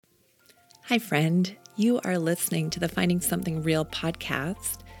Hi, friend. You are listening to the Finding Something Real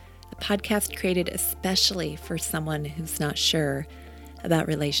podcast, a podcast created especially for someone who's not sure about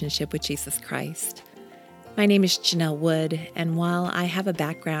relationship with Jesus Christ. My name is Janelle Wood, and while I have a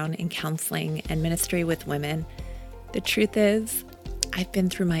background in counseling and ministry with women, the truth is I've been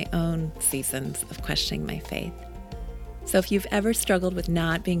through my own seasons of questioning my faith. So if you've ever struggled with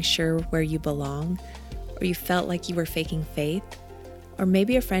not being sure where you belong, or you felt like you were faking faith, or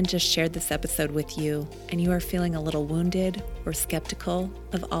maybe a friend just shared this episode with you and you are feeling a little wounded or skeptical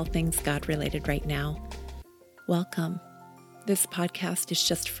of all things God related right now, welcome. This podcast is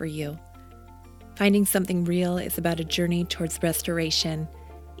just for you. Finding Something Real is about a journey towards restoration,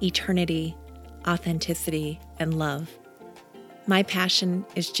 eternity, authenticity, and love. My passion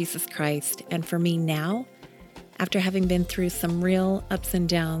is Jesus Christ, and for me now, after having been through some real ups and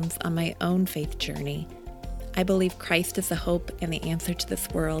downs on my own faith journey, I believe Christ is the hope and the answer to this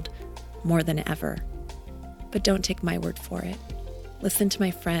world more than ever. But don't take my word for it. Listen to my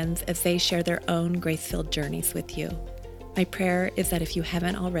friends as they share their own grace-filled journeys with you. My prayer is that if you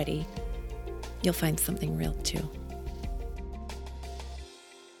haven't already, you'll find something real too.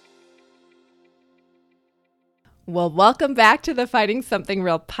 Well, welcome back to the Finding Something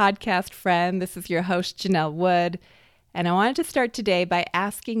Real podcast, friend. This is your host, Janelle Wood, and I wanted to start today by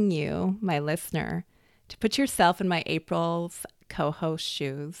asking you, my listener, to put yourself in my April co-host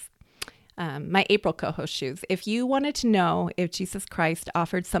shoes. If you wanted to know if Jesus Christ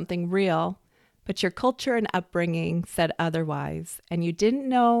offered something real, but your culture and upbringing said otherwise, and you didn't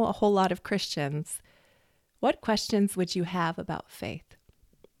know a whole lot of Christians, what questions would you have about faith?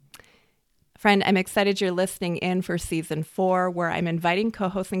 Friend, I'm excited you're listening in for season 4, where I'm inviting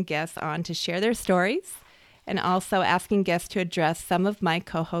co-hosts and guests on to share their stories and also asking guests to address some of my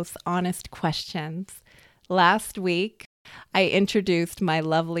co-hosts' honest questions. Last week, I introduced my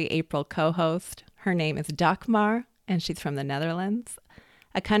lovely April co-host. Her name is Dagmar, and she's from the Netherlands,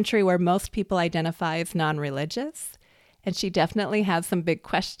 a country where most people identify as non-religious, and she definitely has some big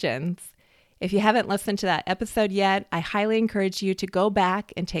questions. If you haven't listened to that episode yet, I highly encourage you to go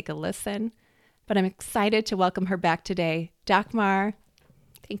back and take a listen, but I'm excited to welcome her back today. Dagmar,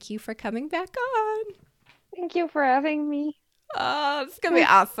 thank you for coming back on. Thank you for having me. Oh, it's going to be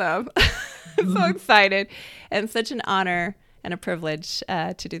awesome. I'm so excited, and such an honor and a privilege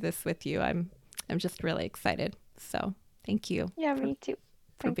to do this with you. I'm just really excited. So thank you. Yeah, me too.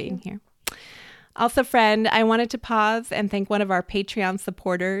 For being here. Also, friend, I wanted to pause and thank one of our Patreon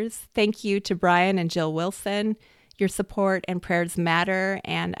supporters. Thank you to Brian and Jill Wilson. Your support and prayers matter,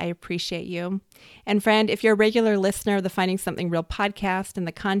 and I appreciate you. And friend, if you're a regular listener of the Finding Something Real podcast and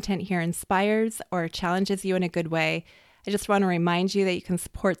the content here inspires or challenges you in a good way, I just want to remind you that you can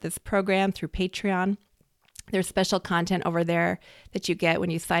support this program through Patreon. There's special content over there that you get when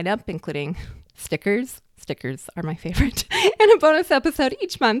you sign up, including stickers. Stickers are my favorite. And a bonus episode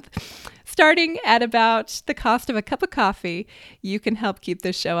each month. Starting at about the cost of a cup of coffee, you can help keep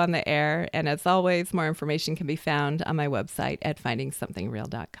this show on the air. And as always, more information can be found on my website at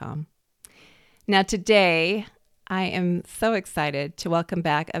findingsomethingreal.com. Now today, I am so excited to welcome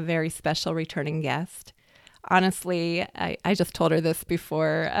back a very special returning guest. Honestly, I just told her this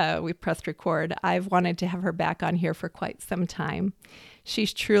before we pressed record. I've wanted to have her back on here for quite some time.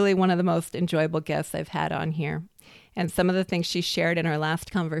 She's truly one of the most enjoyable guests I've had on here. And some of the things she shared in our last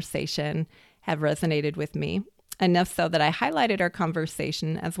conversation have resonated with me, enough so that I highlighted our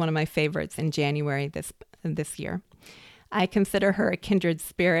conversation as one of my favorites in January this year. I consider her a kindred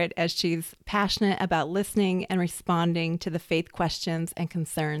spirit as she's passionate about listening and responding to the faith questions and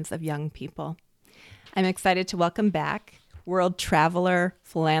concerns of young people. I'm excited to welcome back world traveler,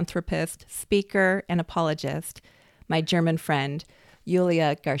 philanthropist, speaker, and apologist, my German friend,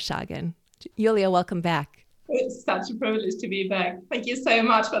 Julia Garschagen. Julia, welcome back. It's such a privilege to be back. Thank you so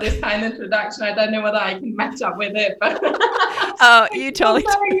much for this kind introduction. I don't know whether I can match up with it, but oh, you totally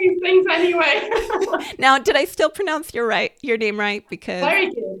these things anyway. Now, did I still pronounce your name right? Because very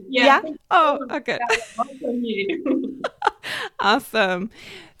good. Yeah. Oh, good. Awesome.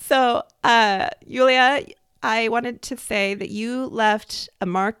 So, Julia, I wanted to say that you left a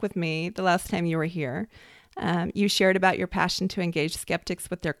mark with me the last time you were here. You shared about your passion to engage skeptics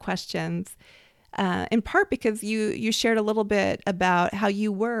with their questions, in part because you shared a little bit about how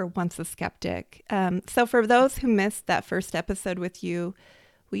you were once a skeptic. So for those who missed that first episode with you,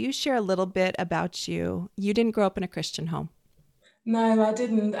 will you share a little bit about you? You didn't grow up in a Christian home. No, I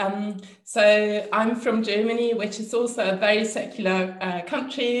didn't. So I'm from Germany, which is also a very secular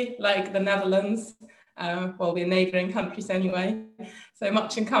country, like the Netherlands. Well, we're neighbouring countries anyway, so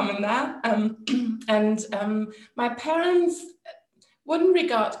much in common there. And my parents wouldn't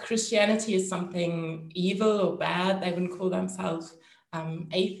regard Christianity as something evil or bad. They wouldn't call themselves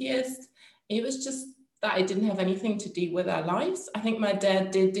atheists. It was just that it didn't have anything to do with our lives. I think my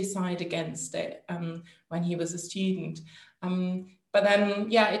dad did decide against it when he was a student. But then,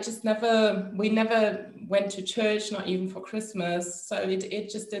 it just we never went to church, not even for Christmas. So it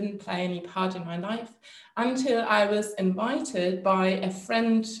just didn't play any part in my life until I was invited by a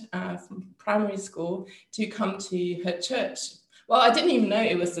friend from primary school to come to her church. Well, I didn't even know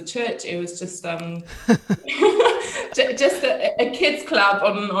it was the church. It was just just a kids club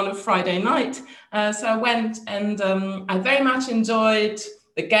on a Friday night. So I went, and I very much enjoyed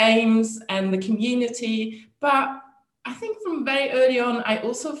the games and the community. But I think from very early on, I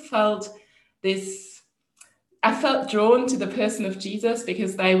also felt I felt drawn to the person of Jesus,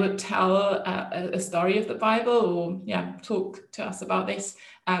 because they would tell a story of the Bible, or talk to us about this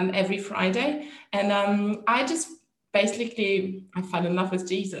every Friday. And I just basically, I fell in love with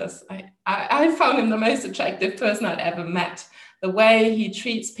Jesus. I found him the most attractive person I'd ever met. The way he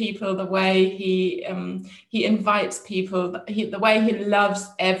treats people, the way he invites people, the way he loves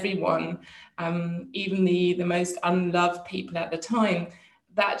everyone, even the most unloved people at the time.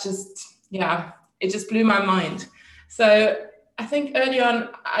 That just, it just blew my mind. So I think early on,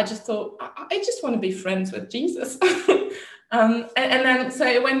 I just thought, I just want to be friends with Jesus. and then, so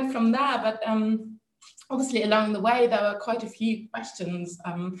it went from there. But obviously, along the way, there were quite a few questions.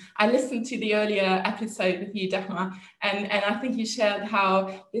 I listened to the earlier episode with you, Dagmar, and I think you shared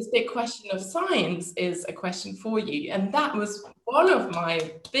how this big question of science is a question for you. And that was one of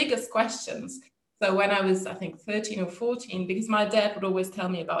my biggest questions. So when I was, I think, 13 or 14, because my dad would always tell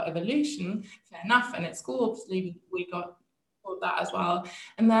me about evolution, fair enough, and at school, obviously, we got taught that as well.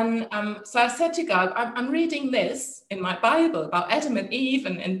 And then, so I said to God, I'm reading this in my Bible about Adam and Eve,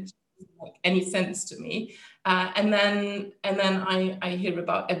 and make any sense to me. And then I hear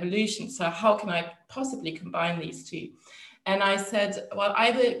about evolution. So how can I possibly combine these two? And I said, well,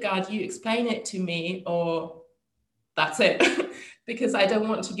 either God, you explain it to me, or that's it. Because I don't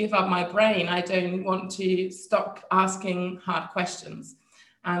want to give up my brain. I don't want to stop asking hard questions.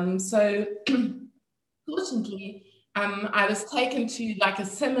 So fortunately, I was taken to like a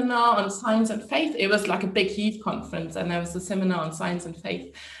seminar on science and faith. It was like a big youth conference, and there was a seminar on science and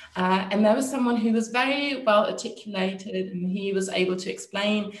faith. And there was someone who was very well articulated, and he was able to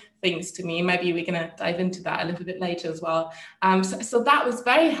explain things to me. Maybe we're going to dive into that a little bit later as well. So that was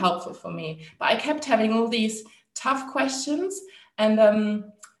very helpful for me. But I kept having all these tough questions. And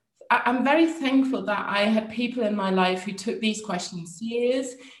I'm very thankful that I had people in my life who took these questions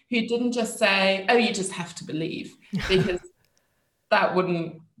serious, who didn't just say, oh, you just have to believe, because that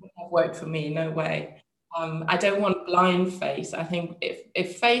wouldn't have worked for me, no way. I don't want blind faith. I think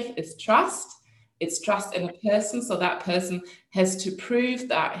if faith is trust, it's trust in a person, so that person has to prove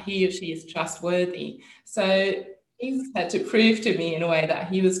that he or she is trustworthy. So Jesus had to prove to me in a way that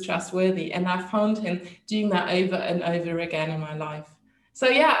he was trustworthy, and I found him doing that over and over again in my life. So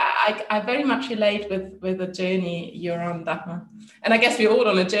I very much relate with the journey you're on, Dagmar. And I guess we're all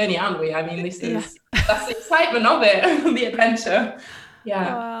on a journey, aren't we? I mean, that's the excitement of it, the adventure.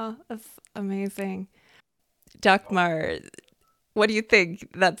 Yeah. Wow, that's amazing. Dagmar, what do you think?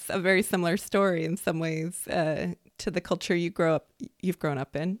 That's a very similar story in some ways to the culture you've grown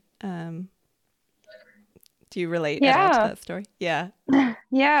up in. Do you relate at all to that story? Yeah.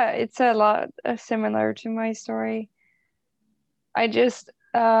 Yeah, it's a lot similar to my story. I just,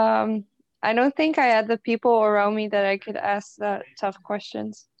 I don't think I had the people around me that I could ask that tough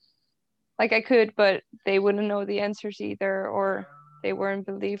questions. Like I could, but they wouldn't know the answers either, or they weren't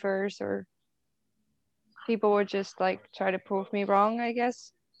believers, or people would just like try to prove me wrong, I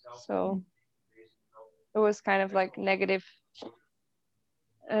guess. So it was kind of like negative,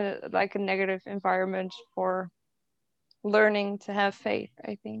 like a negative environment for learning to have faith,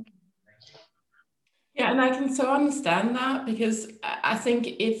 I think. Yeah, and I can so understand that, because I think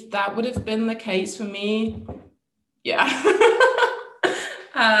if that would have been the case for me,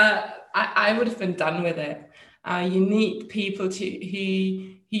 I would have been done with it. You need people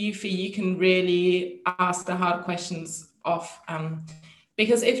who you feel you can really ask the hard questions of.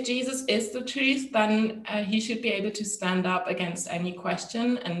 Because if Jesus is the truth, then he should be able to stand up against any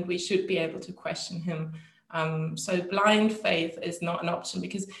question, and we should be able to question him. So blind faith is not an option,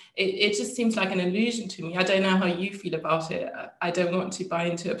 because it just seems like an illusion to me. I don't know how you feel about it. I don't want to buy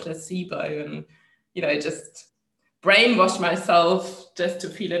into a placebo and, just brainwash myself just to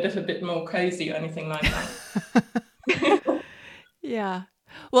feel a little bit more cozy or anything like that. Yeah.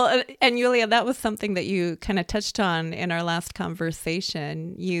 Well, and Julia, that was something that you kind of touched on in our last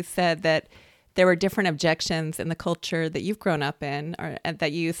conversation. You said that there were different objections in the culture that you've grown up in or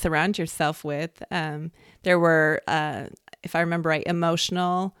that you surround yourself with. There were, if I remember right,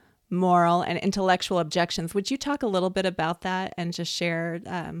 emotional, moral, and intellectual objections. Would you talk a little bit about that and just share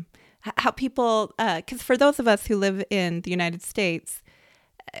how people, because for those of us who live in the United States,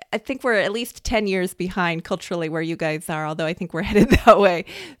 I think we're at least 10 years behind culturally where you guys are, although I think we're headed that way.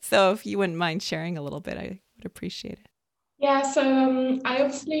 So if you wouldn't mind sharing a little bit, I would appreciate it. Yeah, so I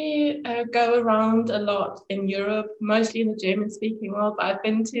obviously go around a lot in Europe, mostly in the German-speaking world, but I've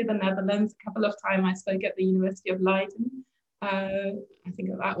been to the Netherlands a couple of times. I spoke at the University of Leiden. I think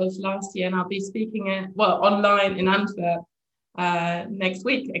that was last year, and I'll be speaking online in Antwerp next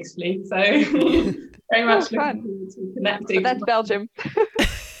week, actually. So very much looking forward to connecting. But that's Belgium.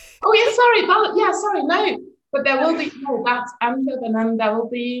 Oh yeah, sorry, no. But there will be, that's Antwerp, and then there will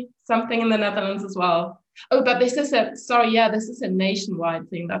be something in the Netherlands as well. Oh, but this is a nationwide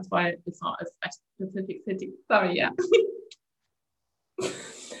thing. That's why it's not a specific city. Sorry, yeah.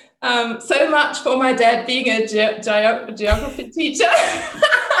 So much for my dad being a geography teacher.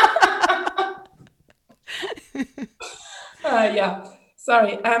 Yeah,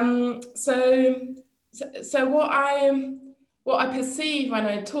 sorry. So what I perceive when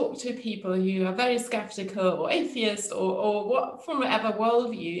I talk to people who are very skeptical or atheist or what from whatever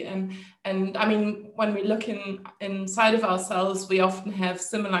worldview, and I mean, when we look inside of ourselves, we often have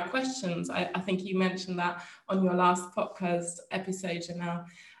similar questions. I think you mentioned that on your last podcast episode, Janelle.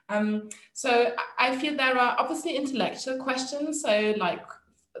 So I feel there are obviously intellectual questions, so like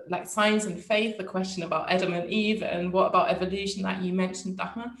science and faith, the question about Adam and Eve, and what about evolution that you mentioned,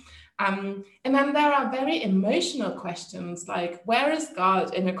 Dagmar. And then there are very emotional questions like, where is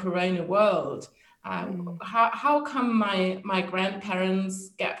God in a corona world? How come my grandparents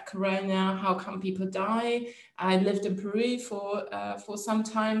get corona? How come people die? I lived in Peru for some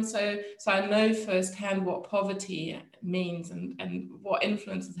time, so I know firsthand what poverty means and what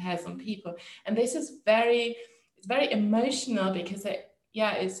influence it has on people. And this is very emotional because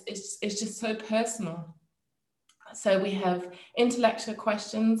it's just so personal. So we have intellectual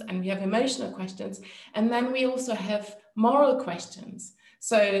questions and we have emotional questions, and then we also have moral questions.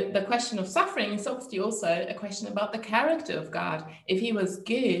 So the question of suffering is obviously also a question about the character of God. If he was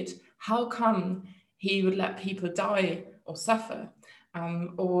good, how come he would let people die or suffer?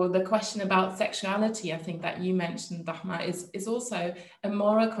 Or the question about sexuality, I think that you mentioned, Dagmar, is also a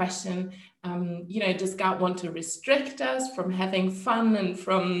moral question. Does God want to restrict us from having fun and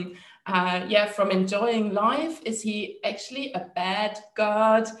from enjoying life? Is he actually a bad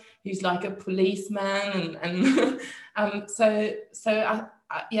God who's like a policeman? And I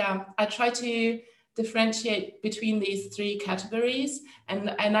try to differentiate between these three categories, and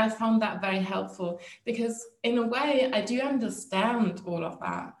I found that very helpful because in a way I do understand all of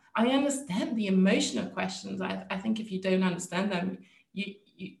that. I understand the emotional questions. I think if you don't understand them,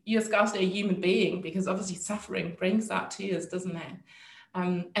 you're scarcely a human being, because obviously suffering brings that to us, doesn't it?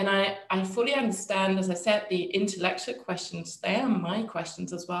 And I fully understand, as I said, the intellectual questions. They are my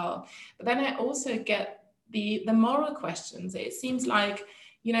questions as well. But then I also get the moral questions. It seems like,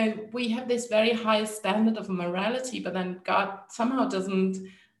 we have this very high standard of morality, but then God somehow doesn't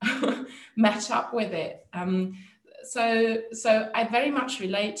match up with it. So I very much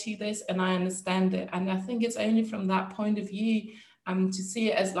relate to this, and I understand it. And I think it's only from that point of view to see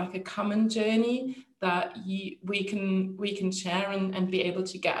it as like a common journey that we can share and be able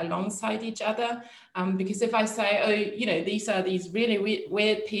to get alongside each other. Because if I say, these are these really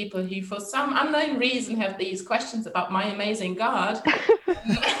weird people who for some unknown reason have these questions about my amazing God,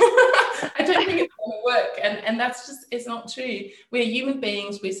 I don't think it's going to work. And that's just, it's not true. We're human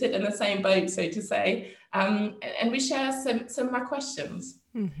beings. We sit in the same boat, so to say, and we share similar questions.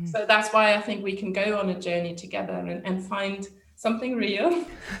 Mm-hmm. So that's why I think we can go on a journey together and find something real,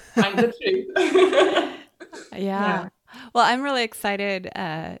 find the truth. Yeah. Well, I'm really excited.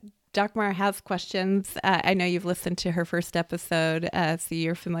 Dagmar has questions. I know you've listened to her first episode, so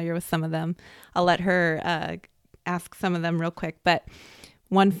you're familiar with some of them. I'll let her ask some of them real quick. But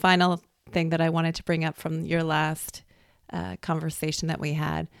one final thing that I wanted to bring up from your last conversation that we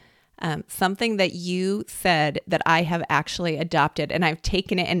had, something that you said that I have actually adopted, and I've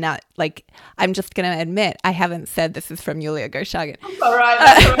taken it, and not like, I'm just going to admit, I haven't said this is from Julia Garschagen. That's all right.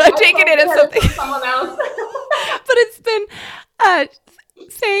 I've taken it as something someone else. But it's been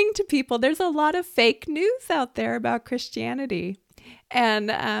saying to people, there's a lot of fake news out there about Christianity. And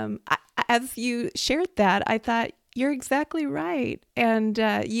as you shared that, I thought, you're exactly right. And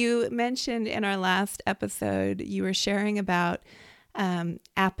you mentioned in our last episode, you were sharing about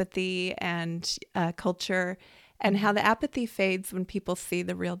apathy and culture. and how the apathy fades when people see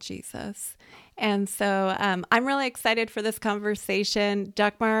the real Jesus. And so I'm really excited for this conversation.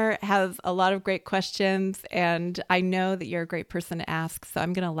 Dagmar has a lot of great questions, and I know that you're a great person to ask, so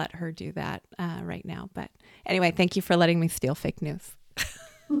I'm going to let her do that right now. But anyway, thank you for letting me steal fake news.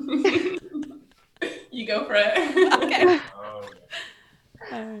 You go for it.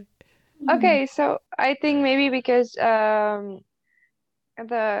 Okay. Okay, so I think maybe because the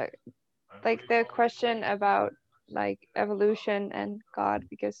question about like evolution and God,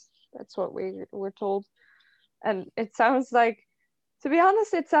 because that's what we were told, and it sounds like, to be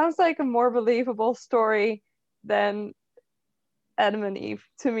honest, it sounds like a more believable story than Adam and Eve,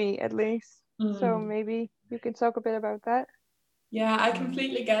 to me at least. So maybe you can talk a bit about that. Yeah, I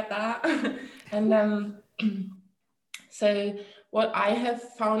completely get that. And so what I have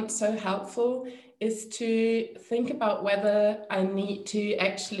found so helpful is to think about whether it need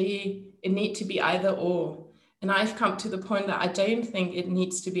to be either or. And I've come to the point that I don't think it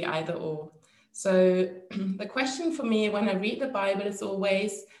needs to be either or. So the question for me when I read the Bible is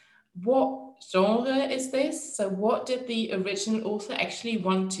always, what genre is this? So what did the original author actually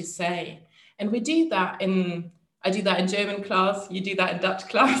want to say? And I do that in German class, you do that in Dutch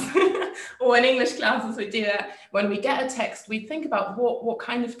class, or in English classes, we do that. When we get a text, we think about what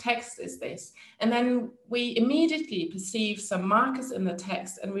kind of text is this? And then we immediately perceive some markers in the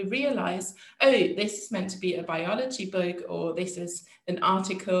text and we realize, oh, this is meant to be a biology book, or this is an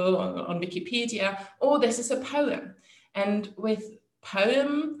article on Wikipedia, or this is a poem. And with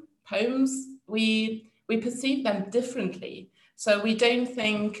poems, we perceive them differently. So we don't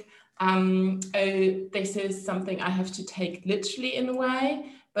think, oh, this is something I have to take literally in a way,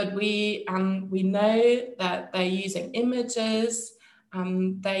 but we know that they're using images,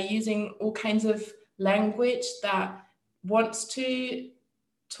 they're using all kinds of language that wants to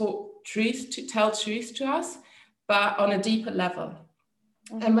tell truth to us, but on a deeper level.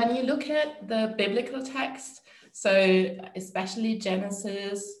 And when you look at the biblical text, so especially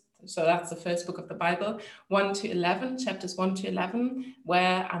Genesis, so that's the first book of the Bible, 1 to 11, chapters 1 to 11,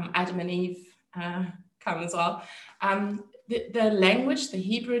 where Adam and Eve come as well. The language, the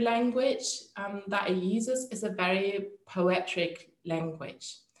Hebrew language that it uses is a very poetic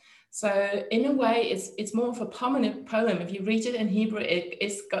language. So in a way, it's more of a poem. If you read it in Hebrew,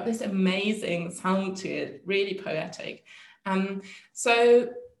 it's got this amazing sound to it, really poetic. So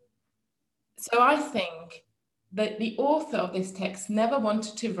I think that the author of this text never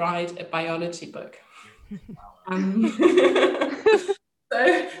wanted to write a biology book.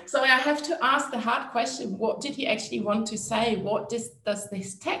 So I have to ask the hard question, what did he actually want to say? What does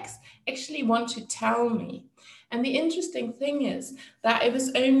this text actually want to tell me? And the interesting thing is that it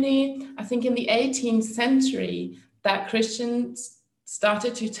was only, I think, in the 18th century that Christians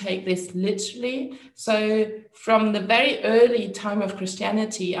started to take this literally. So from the very early time of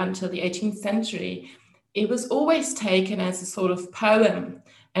Christianity until the 18th century, it was always taken as a sort of poem.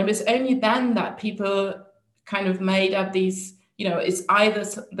 And it was only then that people kind of made up these, it's either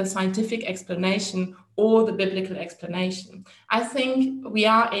the scientific explanation or the biblical explanation. I think we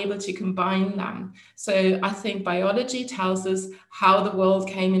are able to combine them. So I think biology tells us how the world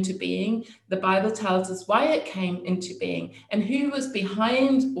came into being. The Bible tells us why it came into being and who was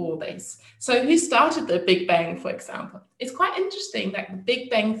behind all this. So who started the Big Bang, for example? It's quite interesting that the Big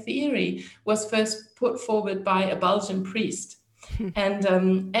Bang theory was first put forward by a Belgian priest.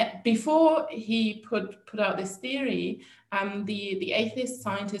 And before he put out this theory, the atheist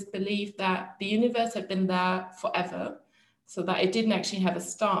scientists believed that the universe had been there forever, so that it didn't actually have a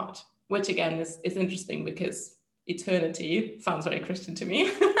start, which again is interesting because eternity sounds very Christian to me.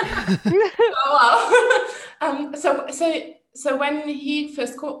 So when he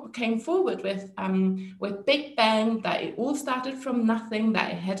first came forward with Big Bang, that it all started from nothing,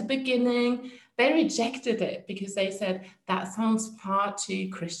 that it had a beginning, they rejected it because they said, that sounds far too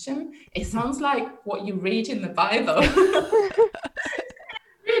Christian. It sounds like what you read in the Bible.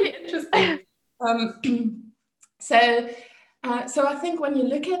 Really interesting. So I think when you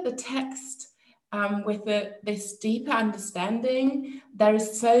look at the text with this deeper understanding, there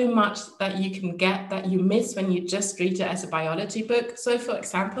is so much that you can get that you miss when you just read it as a biology book. So for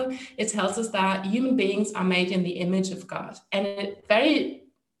example, it tells us that human beings are made in the image of God. And it very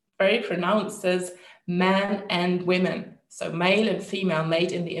pronounced as man and women. So male and female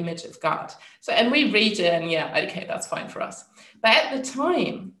made in the image of God. So, and we read it and yeah, okay, that's fine for us. But at the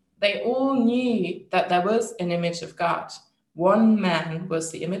time, they all knew that there was an image of God. One man was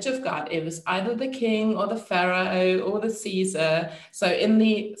the image of God. It was either the king or the pharaoh or the Caesar. So in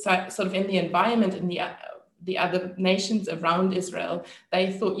the environment, in the the other nations around Israel,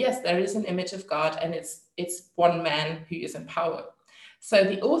 they thought, yes, there is an image of God, and it's one man who is in power. So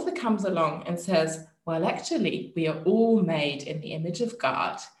the author comes along and says, well, actually, we are all made in the image of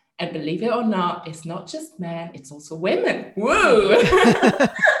God. And believe it or not, it's not just men, it's also women. Woo!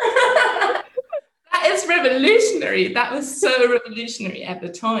 That is revolutionary. That was so revolutionary at the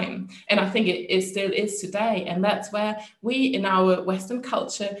time. And I think it still is today. And that's where we, in our Western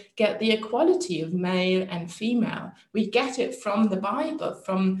culture, get the equality of male and female. We get it from the Bible,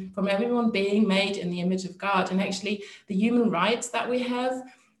 from everyone being made in the image of God. And actually, the human rights that we have,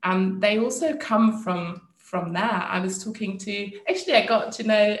 they also come from that. I was talking to, actually, I got to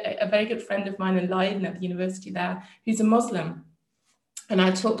know a very good friend of mine in Leiden at the university there, who's a Muslim. And I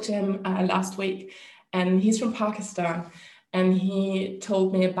talked to him last week, and he's from Pakistan. And he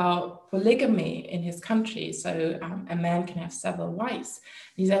told me about polygamy in his country. So a man can have several wives.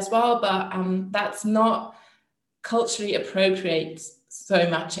 He says, well, but that's not culturally appropriate so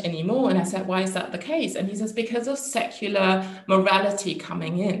much anymore. And I said, why is that the case? And he says, because of secular morality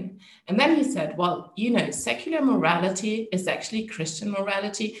coming in. And then he said, well, you know, secular morality is actually Christian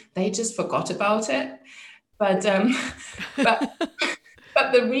morality. They just forgot about it. But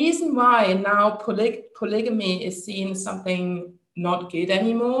but the reason why now polygamy is seen as something not good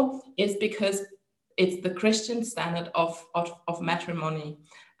anymore is because it's the Christian standard of matrimony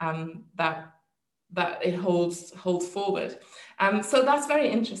that it holds forward. So that's very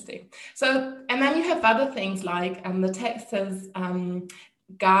interesting. So, and then you have other things like the text says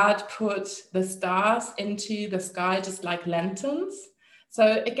God put the stars into the sky just like lanterns.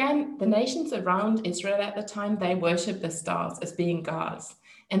 So again, the nations around Israel at the time, they worship the stars as being gods.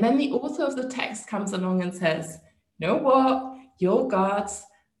 And then the author of the text comes along and says, you know what, your gods,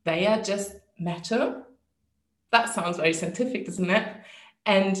 they are just matter. That sounds very scientific, doesn't it?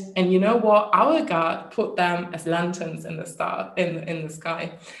 And you know what, our God put them as lanterns in the star in the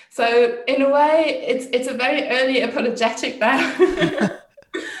sky. So in a way, it's a very early apologetic there.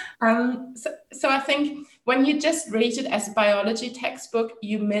 So I think when you just read it as a biology textbook,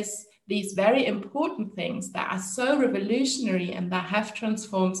 you miss these very important things that are so revolutionary and that have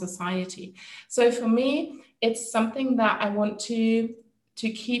transformed society. So for me, it's something that I want to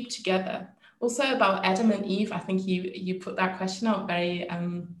keep together. Also about Adam and Eve, I think you put that question out very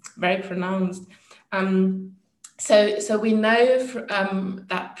very pronounced. So we know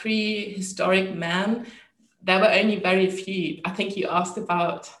that prehistoric man, there were only very few. I think you asked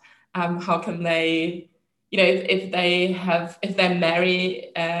about how can they, you know, if they're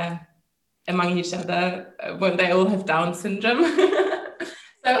married among each other, won't they all have Down syndrome? So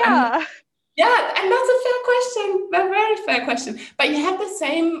Yeah. yeah, and that's a fair question, a very fair question. But you have the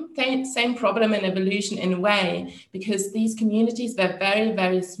same problem in evolution in a way, because these communities were very,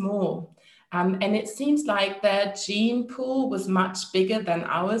 very small. And it seems like their gene pool was much bigger than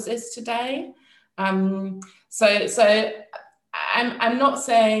ours is today. So I'm not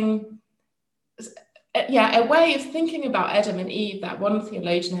saying, yeah, a way of thinking about Adam and Eve that one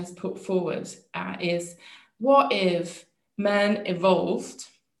theologian has put forward is, what if man evolved,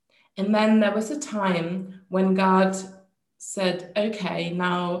 and then there was a time when God said, okay,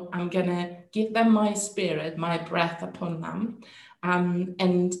 now I'm going to give them my spirit, my breath upon them,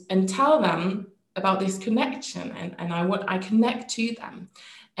 and tell them about this connection, and I connect to them.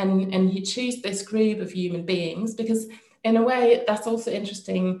 And he chose this group of human beings because, in a way, that's also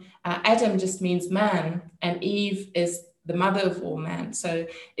interesting. Adam just means man, and Eve is the mother of all men. So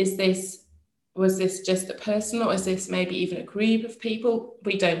was this just a person, or is this maybe even a group of people?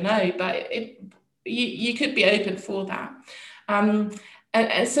 We don't know, but you could be open for that. And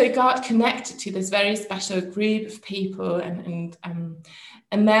so God connected to this very special group of people, and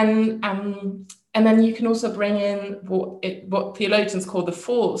then you can also bring in what theologians call the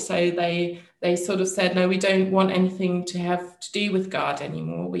fall. So they sort of said, no, we don't want anything to have to do with God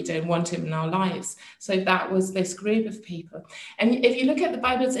anymore. We don't want him in our lives. So that was this group of people. And if you look at the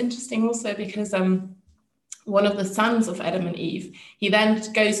Bible, it's interesting also because one of the sons of Adam and Eve, he then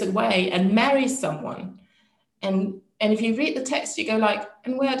goes away and marries someone. And if you read the text, you go like,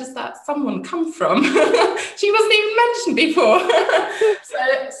 and where does that someone come from? She wasn't even mentioned before.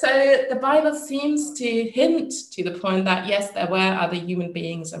 So the Bible seems to hint to the point that, yes, there were other human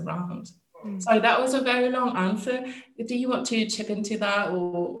beings around. So that was a very long answer. Do you want to chip into that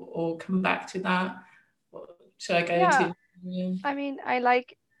or come back to that? Or should I go to? Yeah. I mean,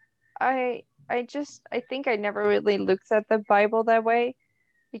 I think I never really looked at the Bible that way,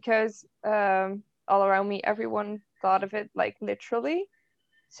 because all around me, everyone thought of it like literally.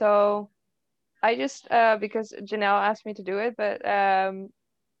 So I just because Janelle asked me to do it, but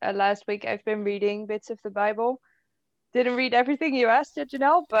last week I've been reading bits of the Bible. Didn't read everything you asked,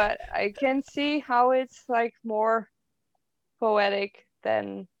 Janelle, but I can see how it's like more poetic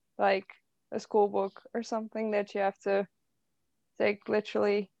than like a school book or something that you have to take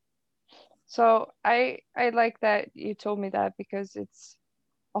literally. So I like that you told me that, because it's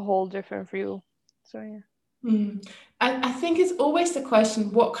a whole different view. So yeah. I think it's always the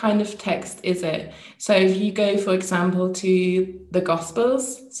question, what kind of text is it? So if you go, for example, to the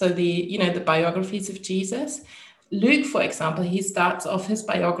Gospels, so the biographies of Jesus, Luke, for example, he starts off his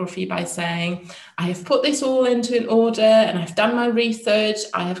biography by saying, I have put this all into an order and I've done my research.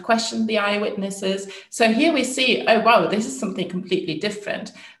 I have questioned the eyewitnesses. So here we see, oh, wow, this is something completely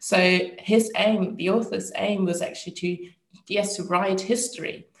different. So his aim, the author's aim, was actually to write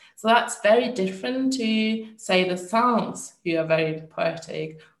history. So that's very different to, say, the Psalms, who are very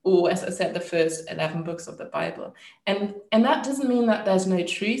poetic, or, as I said, the first 11 books of the Bible. And that doesn't mean that there's no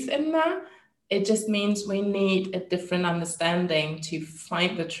truth in there. It just means we need a different understanding to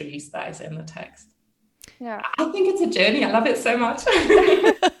find the truth that is in the text. Yeah. I think it's a journey. I love it so much.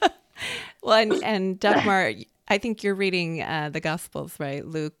 Well, and Dagmar, I think you're reading the Gospels, right?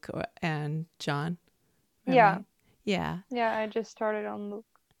 Luke and John. Right? Yeah. I just started on Luke.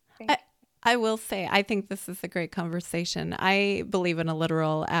 I will say, I think this is a great conversation. I believe in a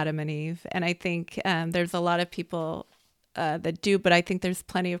literal Adam and Eve, and I think there's a lot of people that do, but I think there's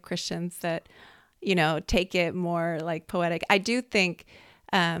plenty of Christians that, take it more like poetic. I do think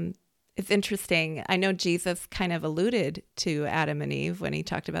it's interesting. I know Jesus kind of alluded to Adam and Eve when he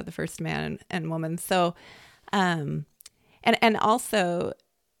talked about the first man and woman. So, and also,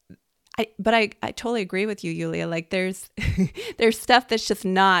 I totally agree with you, Julia. Like there's stuff that's just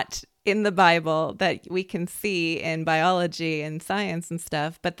not in the Bible that we can see in biology and science and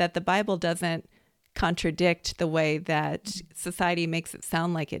stuff, but that the Bible doesn't contradict the way that society makes it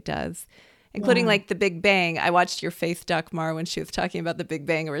sound like it does, including like the Big Bang. I watched your face, Dagmar, when she was talking about the Big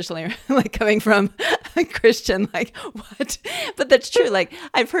Bang originally, like coming from a Christian, like what? But that's true. Like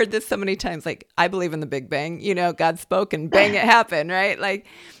I've heard this so many times, like I believe in the Big Bang, God spoke and bang, it happened, right? Like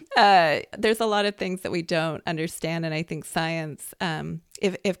there's a lot of things that we don't understand. And I think science,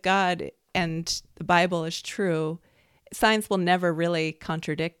 if God and the Bible is true, science will never really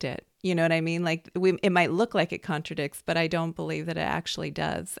contradict it. You know what I mean? Like it might look like it contradicts, but I don't believe that it actually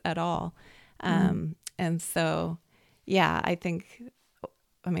does at all. And so, I think,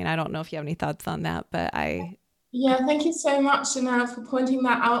 I don't know if you have any thoughts on that, but Yeah, thank you so much, Janelle, for pointing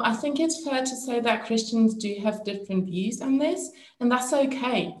that out. I think it's fair to say that Christians do have different views on this, and that's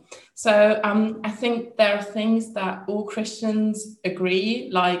okay. So I think there are things that all Christians agree,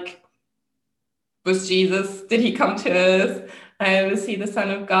 like, was Jesus, did he come to earth? Was he the Son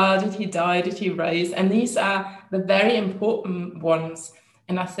of God? Did he die? Did he rise? And these are the very important ones.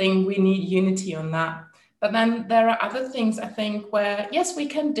 And I think we need unity on that. But then there are other things, I think, where, yes, we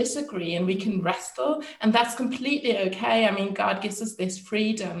can disagree and we can wrestle, and that's completely okay. God gives us this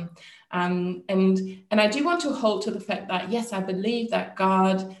freedom. And I do want to hold to the fact that, yes, I believe that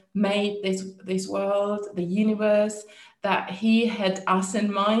God made this world, the universe, that he had us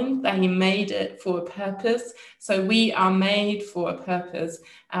in mind, that he made it for a purpose. So we are made for a purpose.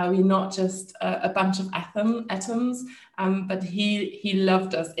 We're not just a bunch of atoms, but he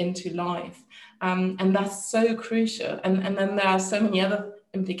loved us into life. And that's so crucial. And then there are so many other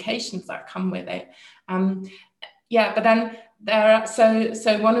implications that come with it. But then there are,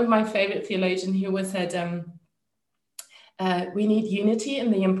 so one of my favorite theologians who always said, we need unity in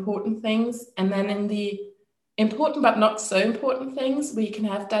the important things, and then in the important but not so important things, we can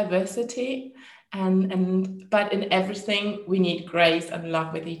have diversity, but in everything we need grace and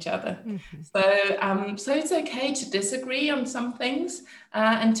love with each other. So it's okay to disagree on some things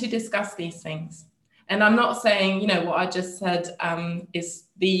and to discuss these things. And I'm not saying, what I just said is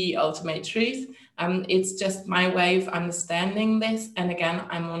the ultimate truth. It's just my way of understanding this. And again,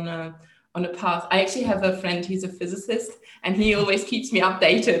 I'm on a path. I actually have a friend who's a physicist, and he always keeps me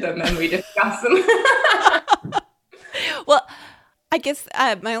updated, and then we discuss them. Well, I guess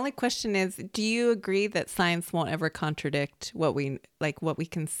my only question is, do you agree that science won't ever contradict what we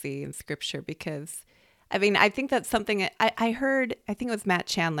can see in Scripture? Because, I think that's something I heard. I think it was Matt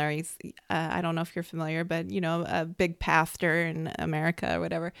Chandler. He's I don't know if you're familiar, but a big pastor in America or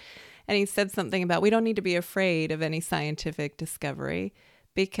whatever. And he said something about we don't need to be afraid of any scientific discovery,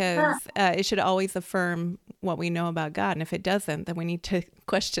 because it should always affirm what we know about God. And if it doesn't, then we need to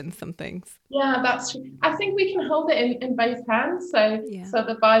question some things. Yeah, that's true. I think we can hold it in both hands. So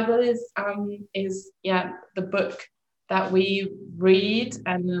the Bible is the book that we read,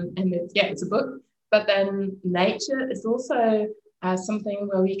 and it's a book. But then nature is also something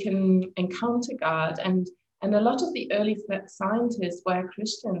where we can encounter God. And a lot of the early scientists were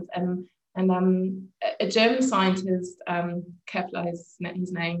Christians, and a German scientist, Kepler is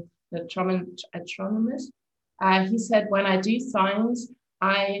his name, the astronomist, he said, when I do science,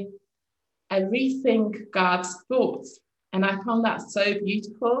 I rethink God's thoughts. And I found that so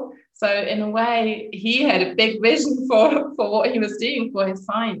beautiful. So in a way, he had a big vision for what he was doing for his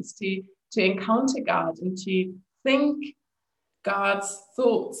science, to encounter God and to think God's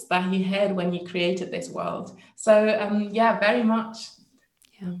thoughts that he had when he created this world. So yeah, very much.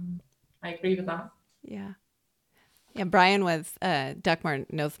 Yeah. I agree with that. Yeah. Yeah, Brian was, Dagmar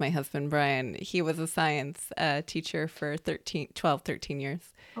knows my husband, Brian. He was a science teacher for 12, 13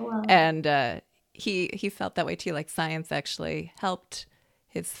 years. Oh, wow. And he felt that way too, like science actually helped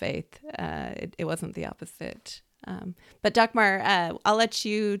his faith. It wasn't the opposite. But Dagmar, I'll let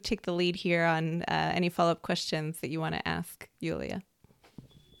you take the lead here on any follow-up questions that you want to ask Julia.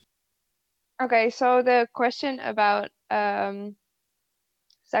 Okay, so the question about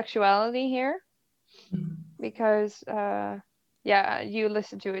sexuality here, because yeah, you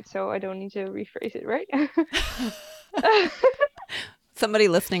listened to it, so I don't need to rephrase it, right? Somebody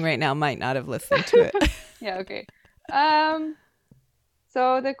listening right now might not have listened to it. Yeah, okay.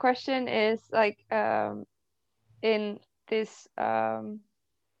 So the question is like, in this in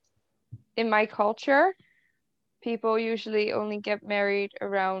my culture, people usually only get married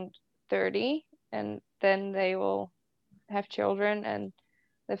around 30, and then they will have children and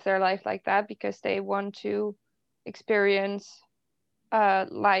live their life like that because they want to experience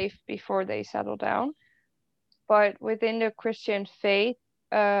life before they settle down. But within the Christian faith,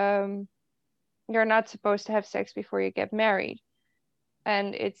 you're not supposed to have sex before you get married,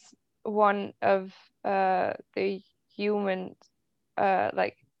 and it's one of the human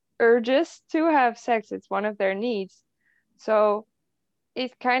like urges to have sex. It's one of their needs. So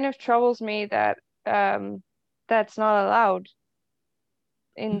it kind of troubles me that that's not allowed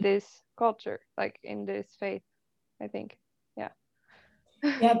in this culture, like in this faith, I think. Yeah.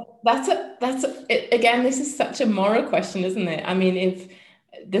 Yeah, again, this is such a moral question, isn't it? I mean, if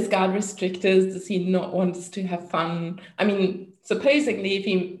does God restrict us? Does he not want us to have fun? I mean,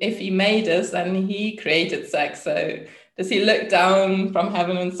 supposedly if he made us, then he created sex. So does he look down from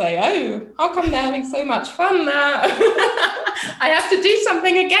heaven and say, oh, how come they're having so much fun now? I have to do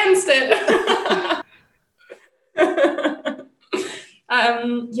something against it.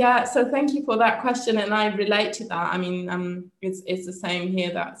 Yeah, so thank you for that question, and I relate to that. I mean, it's the same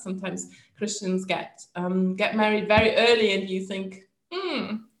here, that sometimes Christians get married very early, and you think,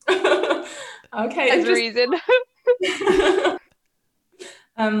 okay, as a reason.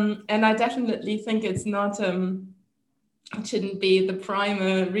 And I definitely think it's not it shouldn't be the prime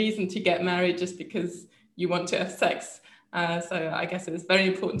reason to get married just because you want to have sex. So I guess it's very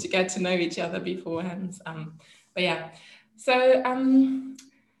important to get to know each other beforehand. But yeah. So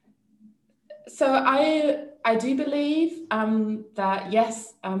I do believe that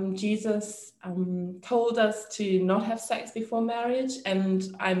yes, Jesus told us to not have sex before marriage,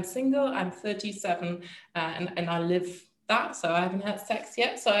 and I'm single. I'm 37, and I live that, so I haven't had sex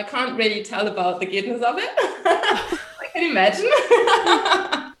yet. So I can't really tell about the goodness of it. I can imagine.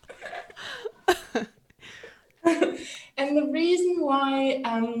 And the reason why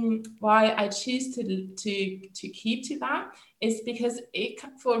I choose to keep to that is because it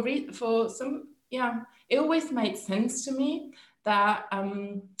always made sense to me that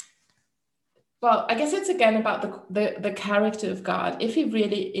well, I guess it's again about the character of God. If he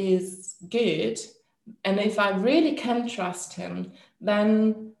really is good, and if I really can trust him,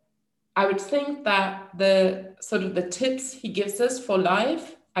 then I would think that the sort of the tips he gives us for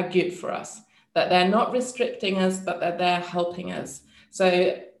life are good for us, that they're not restricting us, but that they're helping us.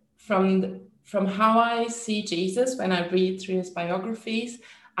 So from how I see Jesus when I read through his biographies,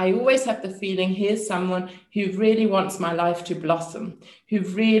 I always have the feeling here's someone who really wants my life to blossom, who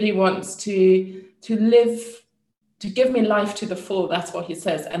really wants to live, to give me life to the full. That's what he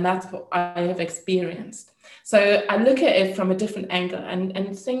says, and that's what I have experienced. So I look at it from a different angle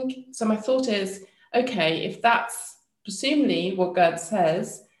and think, so my thought is, okay, if that's presumably what God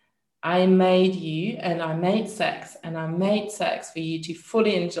says, I made you and I made sex, and I made sex for you to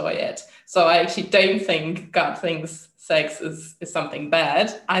fully enjoy it. So I actually don't think God thinks sex is something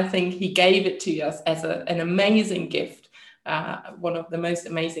bad. I think he gave it to us as an amazing gift, one of the most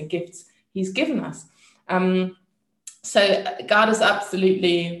amazing gifts he's given us. So God is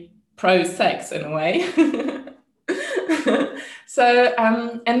absolutely pro-sex in a way. So,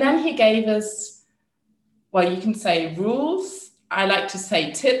 and then he gave us, well, you can say rules. I like to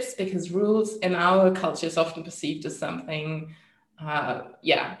say tips, because rules in our culture is often perceived as something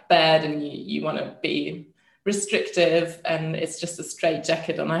bad, and you want to be restrictive, and it's just a straight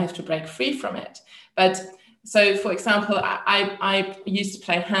jacket and I have to break free from it. But so, for example, I used to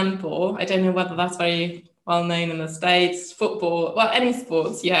play handball. I don't know whether that's very well known in the States. Football, well, any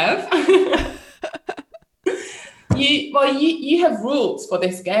sports you have. you have rules for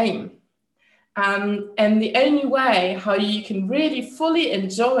this game. And the only way how you can really fully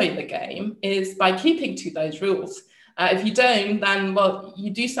enjoy the game is by keeping to those rules. If you don't, then, well, you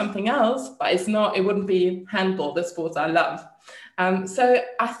do something else, but it wouldn't be handball, the sport I love. So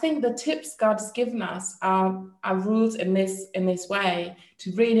I think the tips God's given us are rules in this way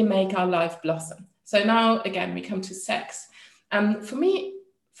to really make our life blossom. So now, again, we come to sex. For me,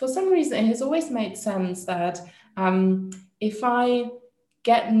 for some reason, it has always made sense that if I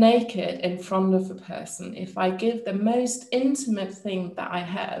get naked in front of a person, if I give the most intimate thing that I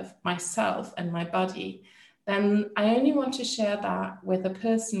have, myself and my body, then I only want to share that with a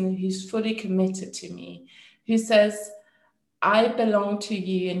person who's fully committed to me, who says, I belong to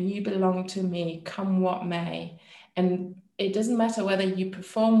you and you belong to me, come what may. And it doesn't matter whether you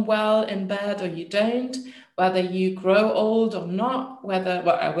perform well in bed or you don't, whether you grow old or not, well,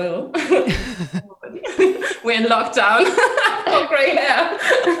 I will. We're in lockdown. I've got grey hair.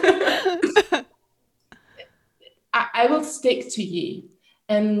 I will stick to you.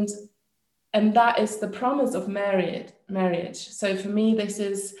 And that is the promise of marriage. So for me, this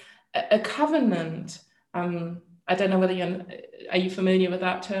is a covenant. I don't know whether are you familiar with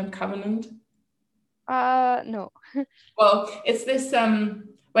that term, covenant? No. Well, it's this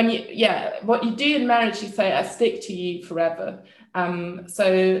what you do in marriage, you say, I stick to you forever.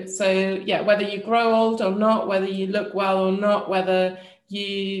 So whether you grow old or not, whether you look well or not, whether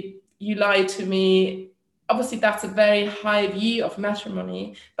you lie to me, obviously that's a very high view of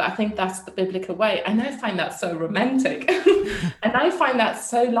matrimony, but I think that's the biblical way. And I find that so romantic. And I find that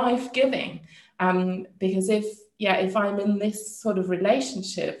so life-giving. Because if I'm in this sort of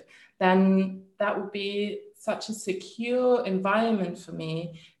relationship, then that would be such a secure environment for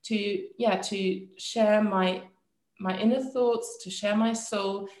me to share my inner thoughts, to share my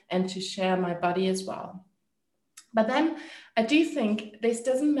soul, and to share my body as well. But then I do think this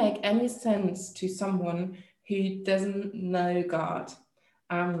doesn't make any sense to someone who doesn't know God,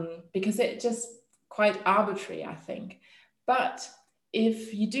 because it's just quite arbitrary, I think. But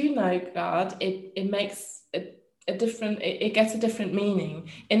if you do know God, it makes it gets a different meaning.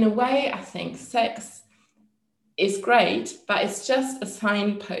 In a way, I think sex is great, but it's just a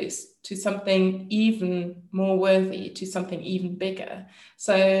signpost to something even more worthy, to something even bigger.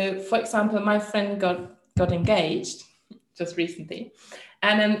 So, for example, my friend got engaged just recently,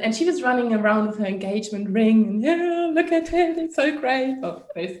 and she was running around with her engagement ring, and look at it, it's so great. Oh,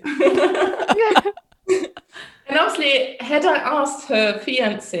 nice. And obviously, had I asked her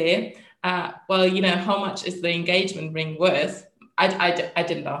fiance, how much is the engagement ring worth? I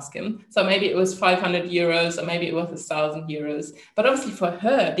didn't ask him. So maybe it was 500 euros or maybe it was 1,000 euros. But obviously for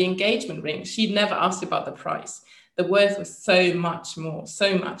her, the engagement ring, she'd never asked about the price. The worth was so much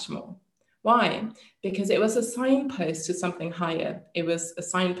more. Why? Because it was a signpost to something higher. It was a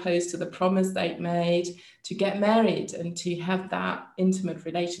signpost to the promise they'd made to get married and to have that intimate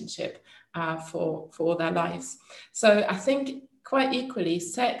relationship for their lives. So I think quite equally,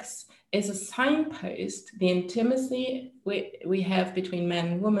 sex is a signpost. The intimacy we have between man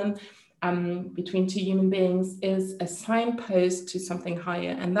and woman, between two human beings, is a signpost to something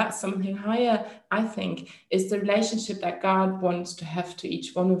higher. And that something higher, I think, is the relationship that God wants to have to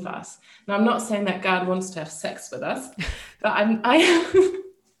each one of us. Now, I'm not saying that God wants to have sex with us, but I am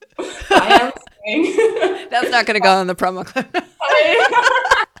saying... That's not going to go on the promo clip.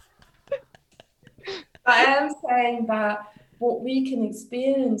 I am saying that what we can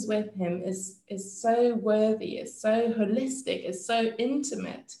experience with him is so worthy, it's so holistic, it's so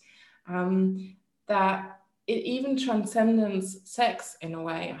intimate, that it even transcends sex in a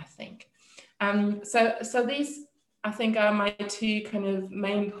way, I think. So these, I think, are my two kind of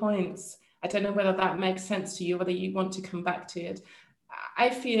main points. I don't know whether that makes sense to you, whether you want to come back to it.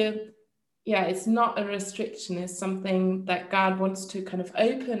 I feel, it's not a restriction. It's something that God wants to kind of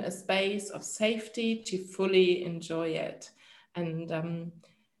open a space of safety to fully enjoy it. And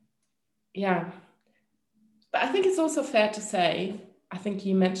but I think it's also fair to say, I think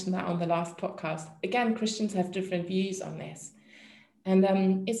you mentioned that on the last podcast, again, Christians have different views on this. And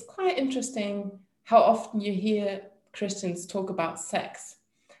it's quite interesting how often you hear Christians talk about sex.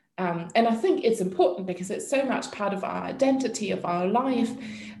 And I think it's important because it's so much part of our identity, of our life.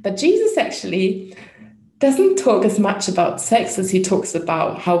 But Jesus actually doesn't talk as much about sex as he talks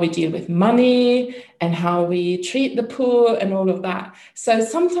about how we deal with money and how we treat the poor and all of that. So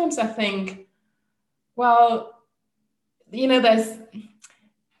sometimes I think, well, there's,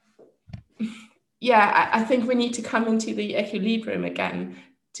 I think we need to come into the equilibrium again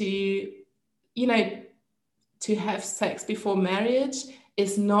to, to have sex before marriage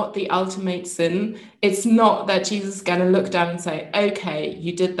is not the ultimate sin. It's not that Jesus is going to look down and say, okay,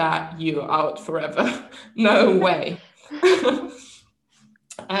 you did that, you're out forever. No way.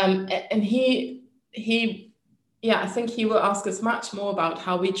 And he, I think he will ask us much more about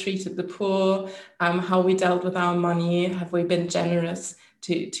how we treated the poor, how we dealt with our money, have we been generous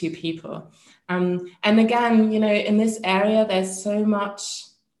to people. And again, in this area, there's so much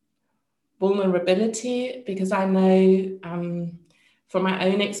vulnerability, because I know from my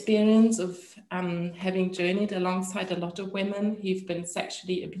own experience of having journeyed alongside a lot of women who've been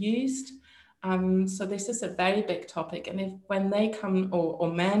sexually abused. So this is a very big topic. And when they come,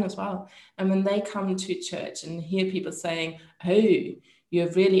 or men as well, and when they come to church and hear people saying, oh,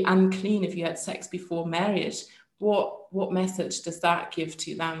 you're really unclean if you had sex before marriage, what message does that give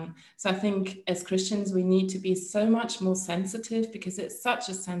to them? So I think as Christians, we need to be so much more sensitive, because it's such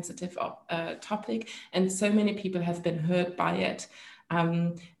a sensitive topic and so many people have been hurt by it.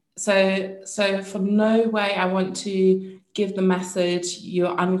 So for no way I want to give the message,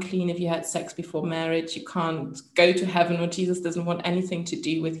 you're unclean if you had sex before marriage, you can't go to heaven, or Jesus doesn't want anything to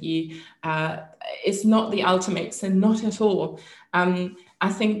do with you. It's not the ultimate sin, not at all. I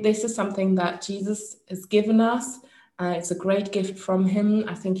think this is something that Jesus has given us. It's a great gift from him.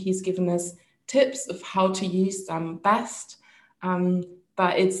 I think he's given us tips of how to use them best.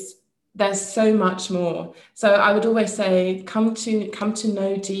 But there's so much more. So I would always say, come to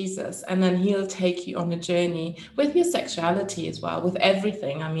know Jesus, and then he'll take you on a journey with your sexuality as well, with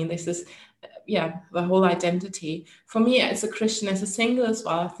everything. I mean, this is, the whole identity. For me, as a Christian, as a single as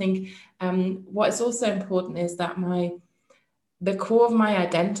well, I think what is also important is that the core of my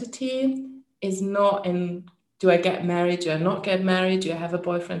identity is not in, do I get married, do I not get married, do I have a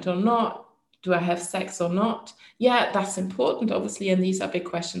boyfriend or not, do I have sex or not? Yeah, that's important, obviously, and these are big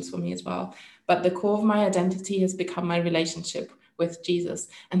questions for me as well. But the core of my identity has become my relationship with Jesus.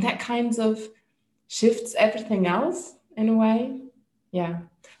 And that kind of shifts everything else in a way. Yeah.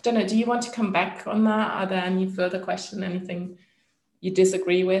 Don't know, do you want to come back on that? Are there any further questions, anything you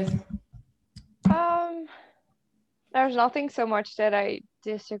disagree with? There's nothing so much that I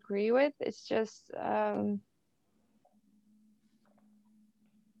disagree with. It's just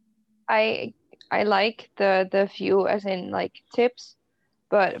I like the view as in like tips,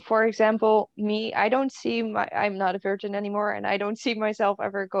 but for example, me, I'm not a virgin anymore, and I don't see myself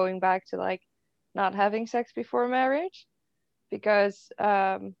ever going back to like not having sex before marriage, because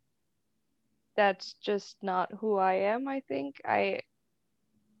that's just not who I am. I think I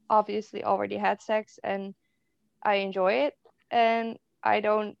obviously already had sex and I enjoy it, and I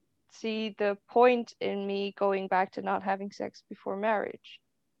don't see the point in me going back to not having sex before marriage.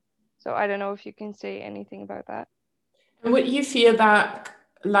 So I don't know if you can say anything about that. And would you feel that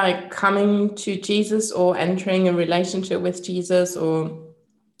like coming to Jesus or entering a relationship with Jesus or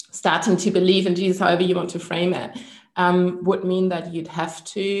starting to believe in Jesus, however you want to frame it, would mean that you'd have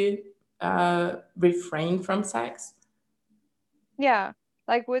to refrain from sex? Yeah,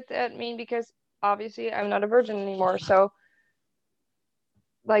 like would that mean, because obviously I'm not a virgin anymore, so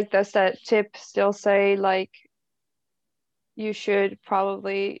like does that tip still say like you should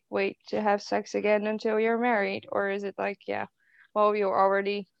probably wait to have sex again until you're married? Or is it like, well, you're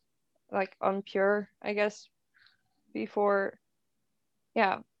already like unpure, I guess, before,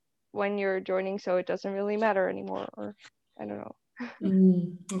 when you're joining, so it doesn't really matter anymore? Or I don't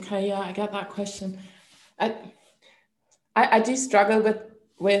know. Okay, yeah, I get that question. I do struggle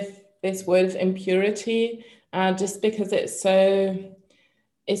with this word of impurity, just because it's so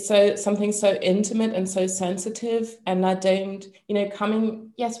something so intimate and so sensitive. And I don't,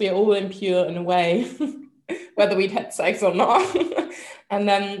 yes, we're all impure in a way, whether we'd had sex or not.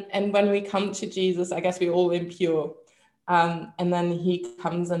 and when we come to Jesus, I guess we're all impure. And then he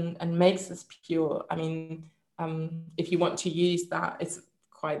comes and makes us pure. I mean, if you want to use that, it's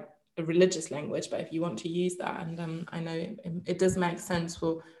quite a religious language, but if you want to use that, and I know it does make sense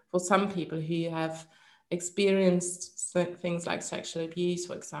for some people who have experienced things like sexual abuse,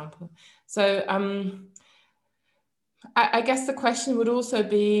 for example. So I guess the question would also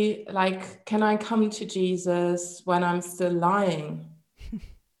be like, can I come to Jesus when I'm still lying?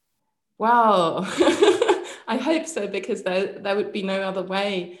 Well, I hope so, because there would be no other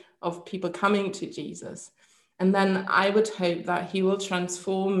way of people coming to Jesus. And then I would hope that he will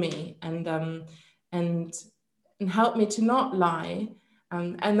transform me, and and help me to not lie.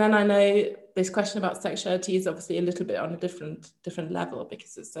 And then I know this question about sexuality is obviously a little bit on a different level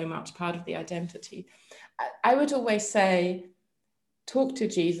because it's so much part of the identity. I would always say, talk to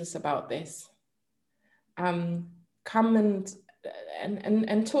Jesus about this. Come and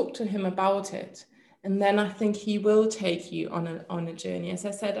talk to him about it. And then I think he will take you on a journey. As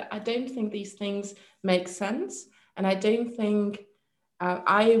I said, I don't think these things make sense. And I don't think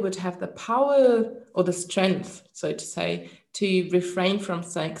I would have the power or the strength, so to say, to refrain from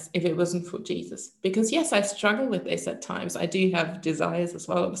sex if it wasn't for Jesus. Because yes, I struggle with this at times. I do have desires as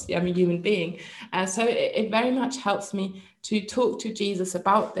well. Obviously, I'm a human being. So it very much helps me to talk to Jesus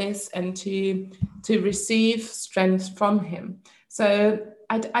about this and to receive strength from him. So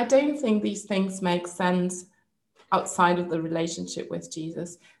I don't think these things make sense outside of the relationship with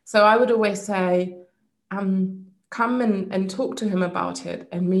Jesus. So I would always say, come and talk to him about it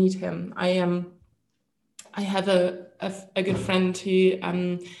and meet him. I have a good friend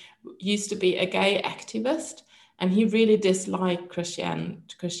who used to be a gay activist, and he really disliked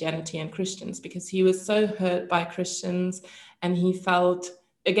Christianity and Christians because he was so hurt by Christians, and he felt,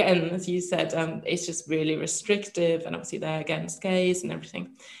 again, as you said, it's just really restrictive, and obviously they're against gays and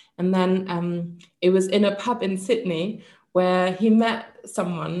everything. And then it was in a pub in Sydney where he met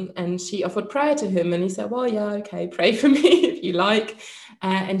someone and she offered prayer to him, and he said, well, yeah, okay, pray for me if you like.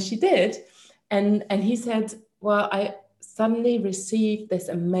 And she did. And he said, well, I suddenly received this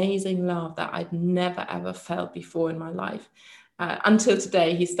amazing love that I'd never, ever felt before in my life. Until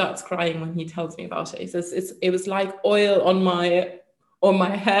today, he starts crying when he tells me about it. He says, it was like oil on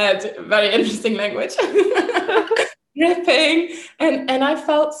my head. Very interesting language. Dripping. And I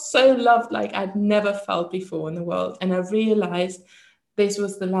felt so loved like I'd never felt before in the world. And I realized this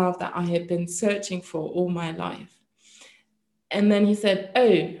was the love that I had been searching for all my life. And then he said,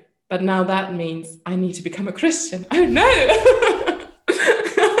 oh, but now that means I need to become a Christian. Oh no.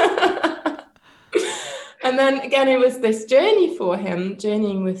 And then again, it was this journey for him,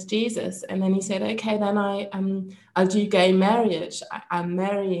 journeying with Jesus. And then he said, okay, then I'll do gay marriage. I'll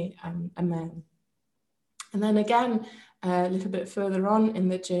marry a man. And then again, a little bit further on in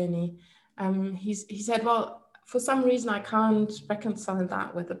the journey, he said, well, for some reason, I can't reconcile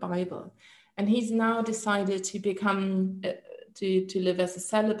that with the Bible. And he's now decided to become, to live as a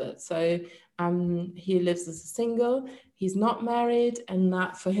celibate. So he lives as a single, he's not married, and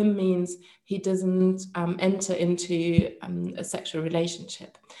that for him means he doesn't enter into a sexual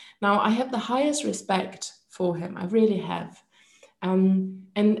relationship. Now, I have the highest respect for him, I really have.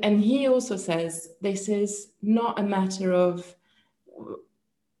 And he also says this is not a matter of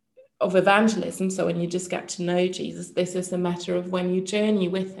evangelism. So when you just get to know Jesus, this is a matter of when you journey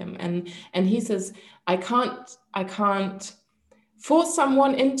with him. And he says, I can't force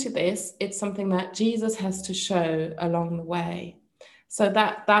someone into this. It's something that Jesus has to show along the way. So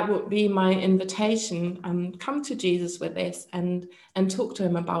that would be my invitation. Come to Jesus with this and talk to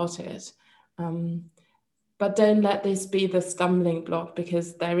him about it. But don't let this be the stumbling block,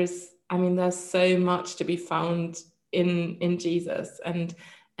 because there's so much to be found in Jesus and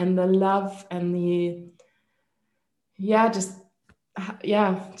the love and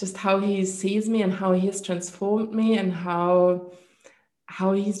just how he sees me and how he has transformed me and how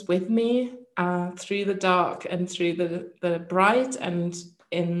he's with me through the dark and through the bright and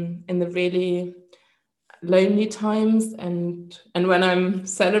in the really lonely times and when I'm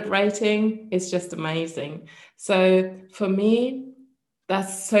celebrating. It's just amazing. So for me,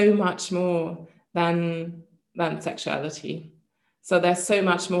 that's so much more than sexuality. So there's so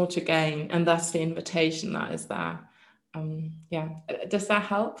much more to gain, and that's the invitation that is there. Does that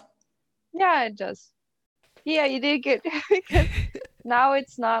help? Yeah, it does. Yeah, you did good. Because now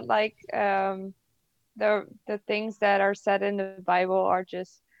it's not like the things that are said in the Bible are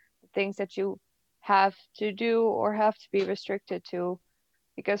just the things that you have to do or have to be restricted to,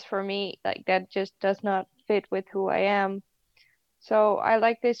 because for me, like, that just does not fit with who I am. So I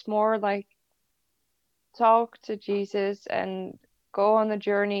like this more like talk to Jesus and go on the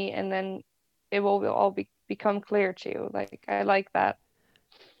journey, and then it will all become clear to you. Like, I like that,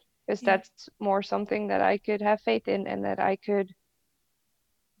 because that's more something that I could have faith in and that I could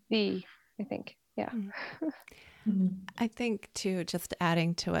be, I think. Yeah. I think too, just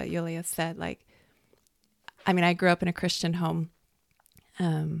adding to what Julia said, I grew up in a Christian home.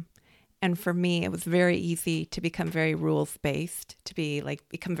 And for me, it was very easy to become very rules-based, to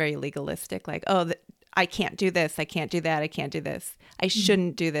become very legalistic. I can't do this, I can't do that, I can't do this, I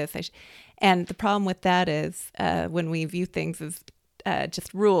shouldn't do this. And the problem with that is when we view things as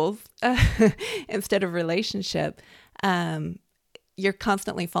just rules instead of relationship, you're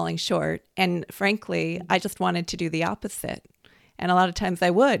constantly falling short. And frankly, I just wanted to do the opposite. And a lot of times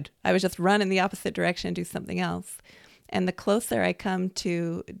I would just run in the opposite direction and do something else. And the closer I come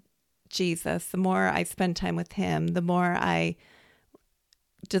to Jesus, the more I spend time with him, the more I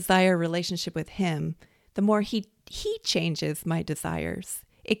desire a relationship with him, the more he changes my desires.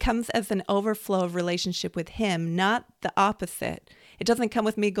 It comes as an overflow of relationship with him, not the opposite. It doesn't come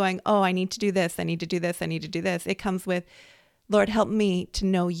with me going, oh, I need to do this, I need to do this, I need to do this. It comes with, Lord, help me to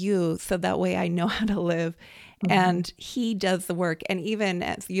know you so that way I know how to live. Mm-hmm. And he does the work. And even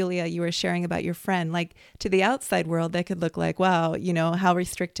as Julia, you were sharing about your friend, like to the outside world, that could look like, wow, you know, how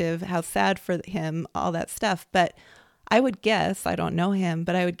restrictive, how sad for him, all that stuff. But I would guess, I don't know him,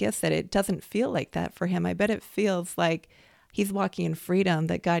 but I would guess that it doesn't feel like that for him. I bet it feels like he's walking in freedom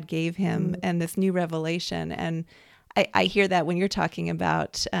that God gave him and this new revelation. And I hear that when you're talking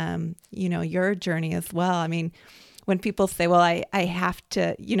about, you know, your journey as well. I mean, when people say, well, I have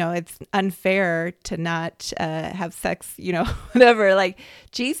to, you know, it's unfair to not have sex, you know, whatever, like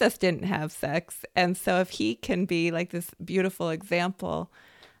Jesus didn't have sex. And so if he can be like this beautiful example,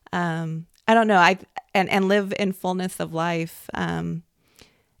 I don't know, and live in fullness of life,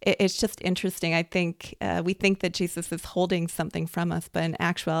 it's just interesting. I think we think that Jesus is holding something from us, but in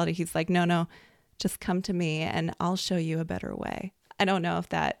actuality, he's like, no, just come to me and I'll show you a better way. I don't know if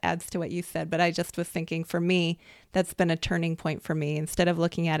that adds to what you said, but I just was thinking for me, that's been a turning point for me. Instead of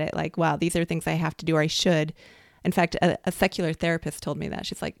looking at it like, wow, these are things I have to do or I should. In fact, a secular therapist told me that.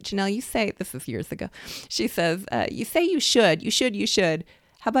 She's like, Janelle, you say, this was years ago. She says, you say you should.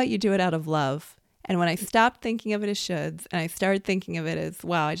 How about you do it out of love? And when I stopped thinking of it as shoulds and I started thinking of it as,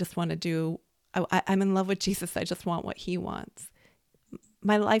 wow, I just want to do, I'm in love with Jesus. I just want what he wants.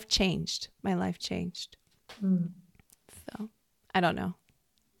 My life changed. So I don't know.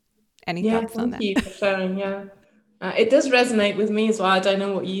 Any thoughts on that? Thank you for sharing. Yeah. It does resonate with me as well. I don't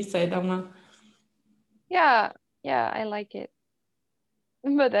know what you say, Dagmar. Yeah, I like it.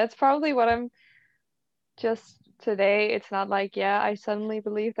 But that's probably what I'm just today. It's not like, I suddenly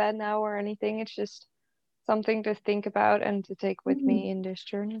believe that now or anything. It's just something to think about and to take with me in this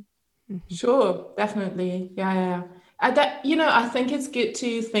journey. Sure, definitely. Yeah. I think it's good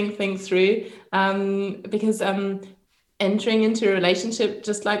to think things through because entering into a relationship,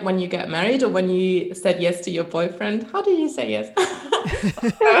 just like when you get married or when you said yes to your boyfriend, how do you say yes?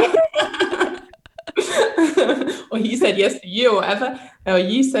 Or he said yes to you or whatever, or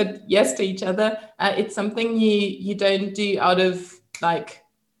you said yes to each other. It's something you don't do out of like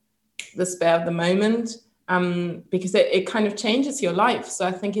the spur of the moment, because it kind of changes your life. So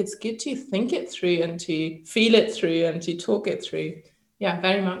I think it's good to think it through and to feel it through and to talk it through. Yeah,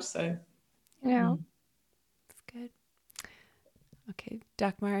 very much so. Yeah. That's good. Okay,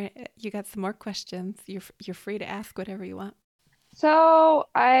 Dagmar, you got some more questions. You're free to ask whatever you want. So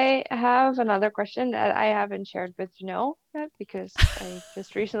I have another question that I haven't shared with Janelle yet because I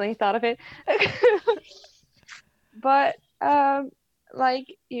just recently thought of it. But like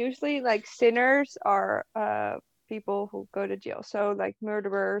usually like sinners are people who go to jail. So like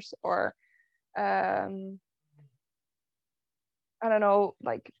murderers or I don't know,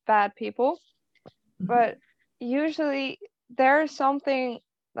 like bad people. But usually there's something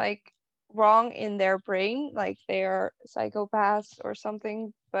like wrong in their brain, like they are psychopaths or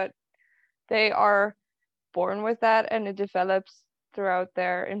something, but they are born with that and it develops throughout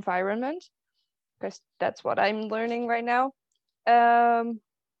their environment, because that's what I'm learning right now.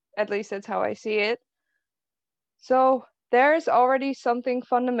 At least that's how I see it. So there's already something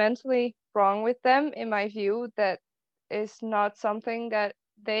fundamentally wrong with them, in my view, that is not something that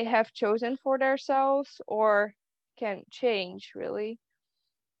they have chosen for themselves or can change, really.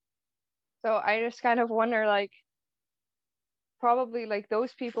 So I just kind of wonder, like, probably like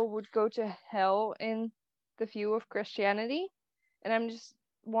those people would go to hell in the view of Christianity. And I'm just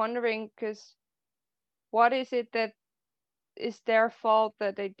wondering, because what is it that is their fault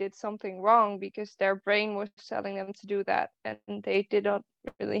that they did something wrong, because their brain was telling them to do that and they did not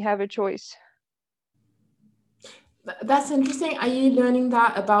really have a choice? That's interesting. Are you learning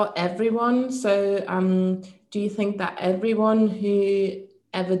that about everyone? So do you think that everyone who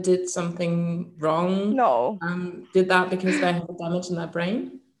ever did something wrong did that because they have damage in their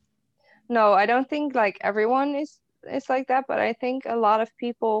brain? No, I don't think like everyone is like that, but I think a lot of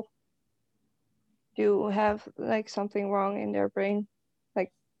people do have like something wrong in their brain.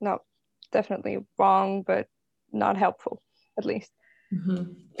 Like not definitely wrong, but not helpful, at least.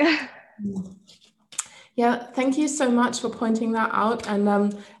 Yeah, thank you so much for pointing that out.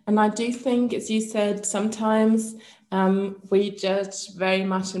 And I do think, as you said, sometimes we judge very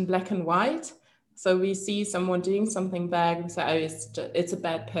much in black and white. So we see someone doing something bad, we say, oh, it's a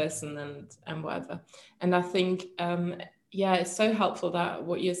bad person and whatever. And I think, it's so helpful that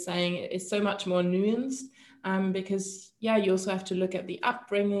what you're saying is so much more nuanced, because, you also have to look at the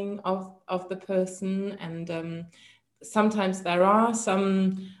upbringing of the person. And sometimes there are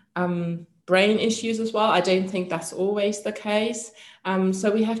some brain issues as well. I don't think that's always the case. So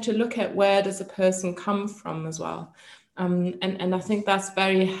we have to look at where does a person come from as well. And I think that's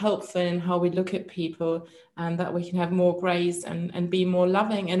very helpful in how we look at people, and that we can have more grace and be more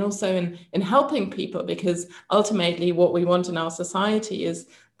loving, and also in helping people, because ultimately what we want in our society is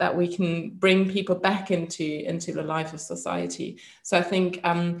that we can bring people back into the life of society. So I think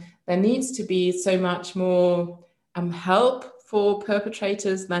there needs to be so much more help for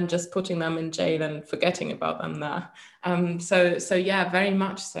perpetrators than just putting them in jail and forgetting about them there. So very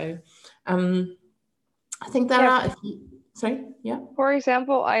much so. I think there are. Sorry, yeah. For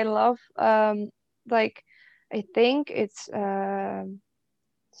example, I love like I think it's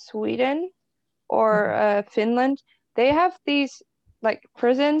Sweden or Finland. They have these like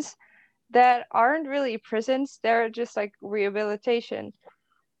prisons that aren't really prisons. They're just like rehabilitation.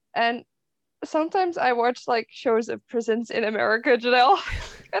 And sometimes I watch like shows of prisons in America, Janelle,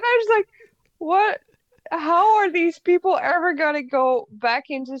 and I was like, what? How are these people ever gonna go back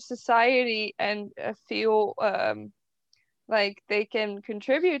into society and feel like they can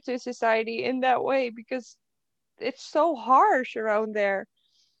contribute to society in that way? Because it's so harsh around there.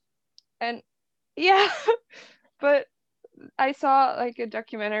 And yeah, but I saw like a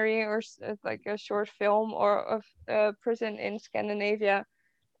documentary or like a short film or of a prison in Scandinavia,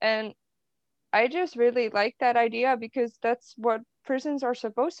 and I just really like that idea, because that's what prisons are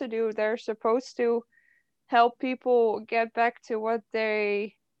supposed to do. They're supposed to help people get back to what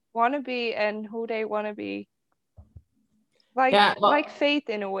they want to be and who they want to be. Like faith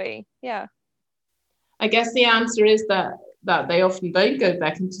in a way. Yeah. I guess the answer is that they often don't go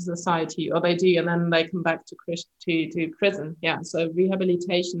back into society, or they do, and then they come back to prison. Yeah. So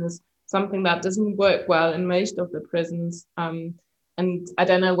rehabilitation is something that doesn't work well in most of the prisons. And I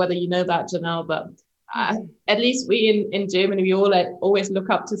don't know whether you know that, Janelle, but at least we in Germany, we always look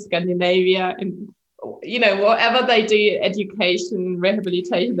up to Scandinavia, and whatever they do, education,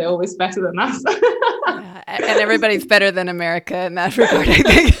 rehabilitation, they're always better than us. Yeah, and everybody's better than America in that regard, I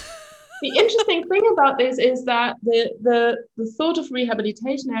think. The interesting thing about this is that the thought of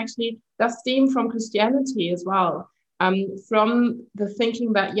rehabilitation actually does stem from Christianity as well, from the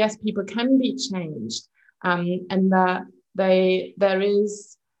thinking that yes, people can be changed, and that there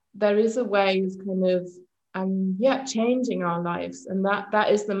is a way of kind of changing our lives, and that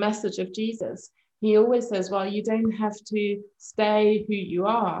is the message of Jesus. He always says, well, you don't have to stay who you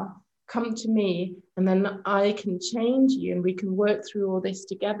are. Come to me, and then I can change you, and we can work through all this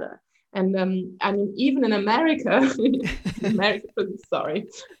together. And I mean, even in America, and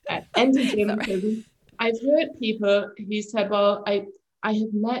in Germany, I've heard people who said, well, I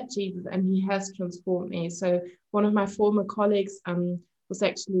have met Jesus and he has transformed me. So one of my former colleagues was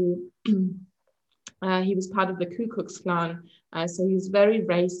actually, he was part of the Ku Klux Klan. So he was very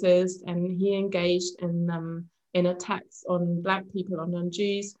racist, and he engaged in attacks on Black people, on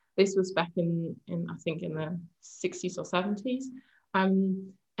Jews. This was back in I think in the 60s or 70s.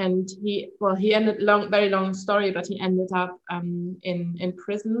 And he ended, very long story, but he ended up in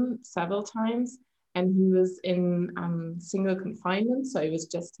prison several times, and he was in single confinement, so it was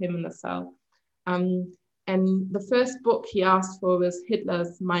just him in the cell. And the first book he asked for was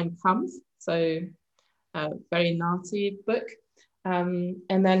Hitler's Mein Kampf, so a very Nazi book. And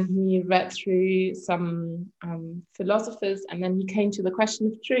then he read through some philosophers, and then he came to the question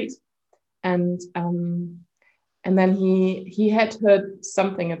of truth. And then he had heard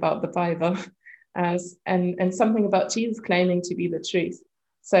something about the Bible and something about Jesus claiming to be the truth.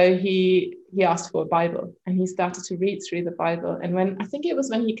 So he asked for a Bible, and he started to read through the Bible. And I think it was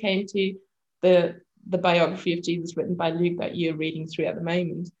when he came to the biography of Jesus written by Luke that you're reading through at the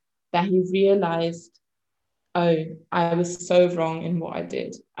moment, that he realized, oh, I was so wrong in what I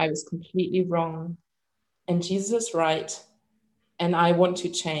did. I was completely wrong. And Jesus is right. And I want to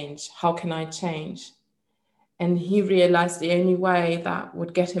change. How can I change? And he realized the only way that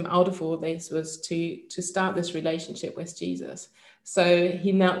would get him out of all this was to start this relationship with Jesus. So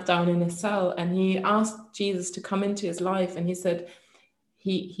he knelt down in his cell and he asked Jesus to come into his life. And he said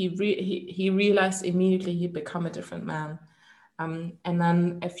he realized immediately he'd become a different man. And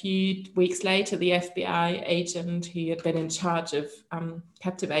then a few weeks later, the FBI agent who had been in charge of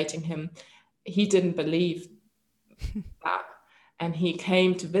captivating him, he didn't believe that. and he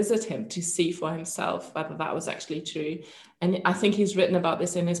came to visit him to see for himself whether that was actually true. And I think he's written about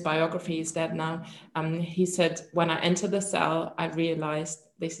this in his biography. He's dead now. He said, when I entered the cell, I realized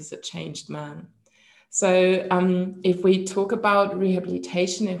this is a changed man. So if we talk about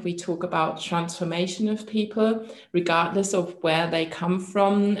rehabilitation, if we talk about transformation of people, regardless of where they come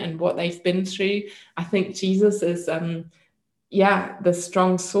from and what they've been through, I think Jesus is, the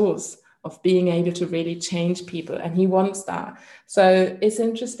strong source of being able to really change people. And he wants that. So it's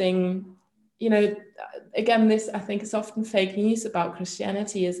interesting, again, this I think is often fake news about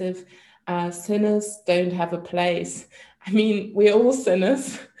Christianity, as if sinners don't have a place. I mean, we're all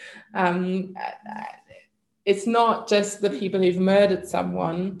sinners. It's not just the people who've murdered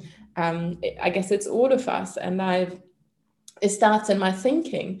someone. I guess it's all of us. And it starts in my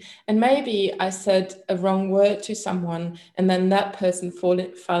thinking. And maybe I said a wrong word to someone, and then that person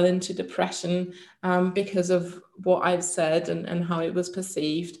fell into depression because of what I've said and how it was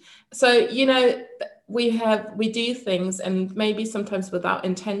perceived. So, we do things, and maybe sometimes without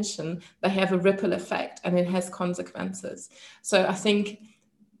intention, they have a ripple effect and it has consequences. So I think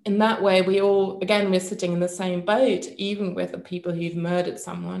in that way, we're sitting in the same boat, even with the people who've murdered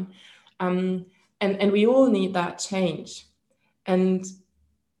someone. And we all need that change. And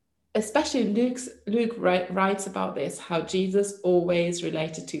especially Luke writes about this, how Jesus always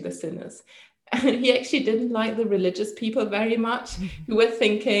related to the sinners. And he actually didn't like the religious people very much, who were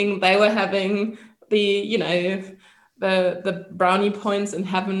thinking they were having the brownie points in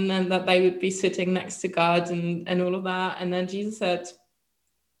heaven, and that they would be sitting next to God and all of that. And then Jesus said,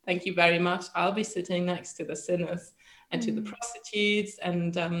 thank you very much. I'll be sitting next to the sinners and to the prostitutes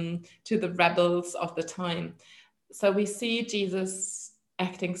and to the rebels of the time. So we see Jesus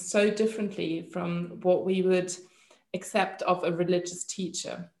acting so differently from what we would accept of a religious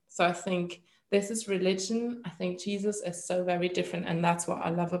teacher. So I think this is religion. I think Jesus is so very different, and that's what I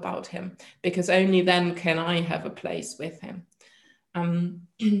love about him, because only then can I have a place with him. And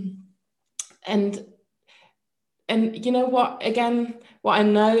you know what? Again, what I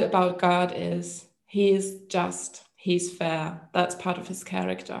know about God is he is just, he's fair. That's part of his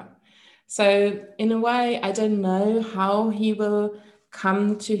character. So in a way, I don't know how he will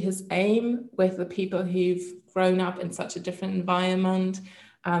come to his aim with the people who've grown up in such a different environment,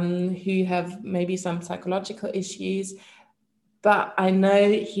 who have maybe some psychological issues. But I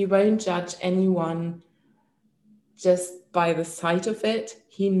know he won't judge anyone just by the sight of it.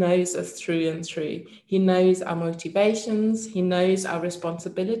 He knows us through and through. He knows our motivations. He knows our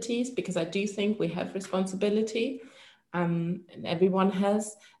responsibilities, because I do think we have responsibility, and everyone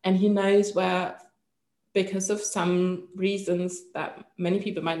has. And he knows where, because of some reasons that many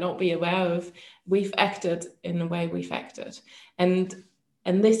people might not be aware of, we've acted in the way we've acted. And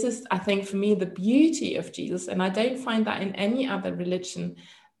this is, I think, for me, the beauty of Jesus. And I don't find that in any other religion,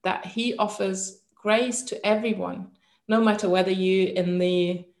 that he offers grace to everyone, no matter whether you in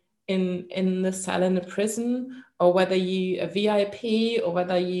the cell in the prison, or whether you a VIP, or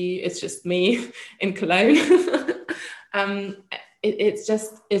whether it's just me in Cologne. It's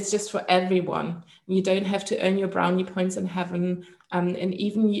just for everyone. You don't have to earn your brownie points in heaven. And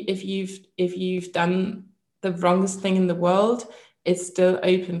even if you've done the wrongest thing in the world, it's still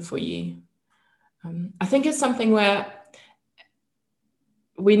open for you. I think it's something where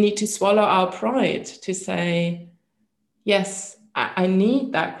we need to swallow our pride to say, yes, I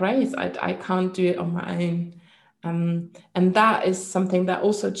need that grace. I can't do it on my own. And that is something that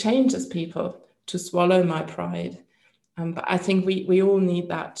also changes people, to swallow my pride. But I think we all need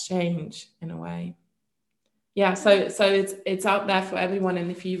that change in a way. Yeah, so it's out there for everyone. And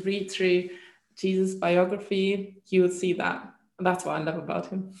if you read through Jesus' biography, you will see that. That's what I love about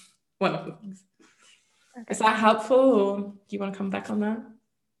him. One of the things. Okay. Is that helpful, or do you want to come back on that?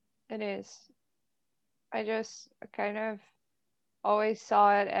 It is. I just kind of always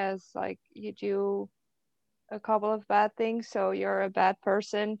saw it as like, you do a couple of bad things, so you're a bad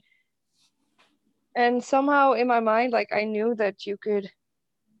person. And somehow in my mind, like, I knew that you could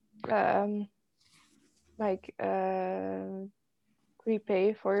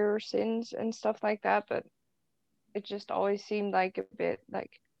repay for your sins and stuff like that, but it just always seemed like a bit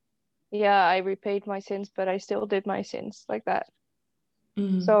like, yeah, I repaid my sins, but I still did my sins, like that.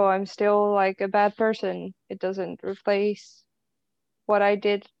 So I'm still like a bad person. It doesn't replace what I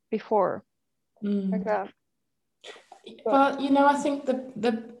did before, like that. Well, I think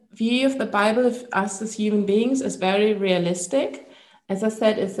the view of the Bible of us as human beings is very realistic. As I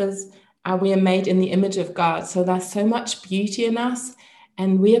said, it says we are made in the image of God. So there's so much beauty in us,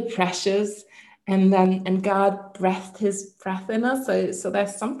 and we are precious. And God breathed his breath in us. So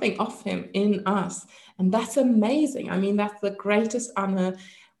there's something of him in us. And that's amazing. I mean, that's the greatest honor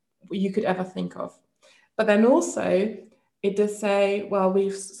you could ever think of. But then also, it does say, well,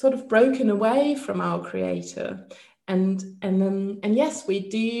 we've sort of broken away from our Creator. And yes, we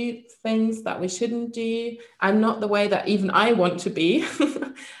do things that we shouldn't do. I'm not the way that even I want to be.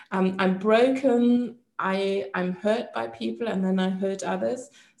 I'm broken. I'm hurt by people, and then I hurt others.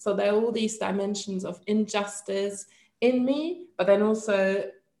 So there are all these dimensions of injustice in me, but then also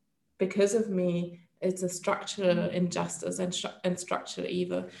because of me, it's a structural injustice and structural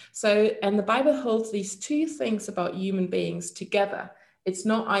evil. So, and the Bible holds these two things about human beings together. It's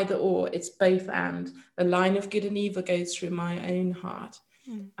not either or, it's both and. The line of good and evil goes through my own heart.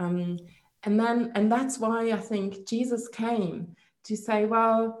 And that's why I think Jesus came to say,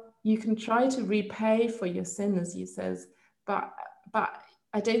 well, you can try to repay for your sin, as he says, but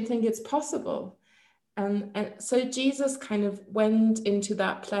I don't think it's possible. And so Jesus kind of went into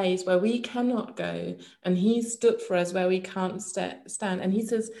that place where we cannot go, and he stood for us where we can't stand. And he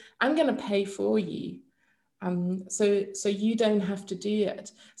says, I'm going to pay for you. So you don't have to do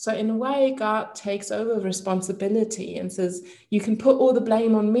it. So in a way, God takes over responsibility and says, you can put all the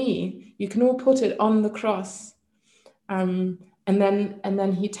blame on me. You can all put it on the cross. And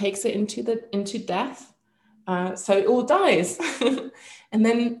then he takes it into death. So it all dies. And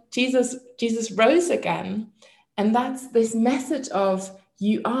then Jesus rose again. And that's this message of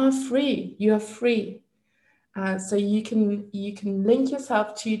you are free. You are free. So you can link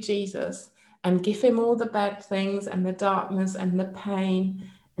yourself to Jesus and give him all the bad things and the darkness and the pain,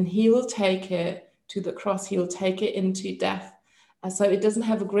 and he will take it to the cross. He will take it into death. So it doesn't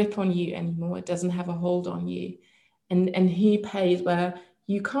have a grip on you anymore. It doesn't have a hold on you. And he pays where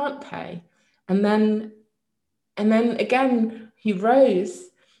you can't pay. And then again, he rose,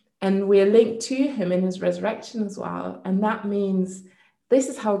 and we're linked to him in his resurrection as well. And that means this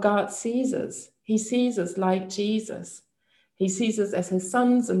is how God sees us. He sees us like Jesus. He sees us as his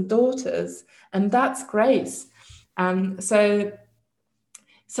sons and daughters, and that's grace. So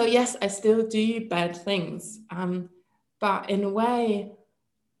yes, I still do bad things, but in a way,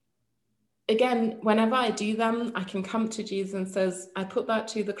 again, whenever I do them, I can come to Jesus and says, I put that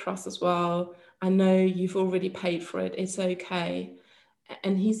to the cross as well. I know you've already paid for it. It's okay.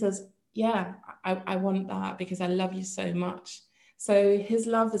 And he says, yeah, I want that because I love you so much. So his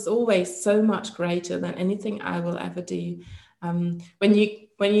love is always so much greater than anything I will ever do. When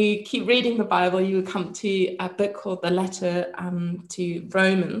you keep reading the Bible, you will come to a book called The Letter to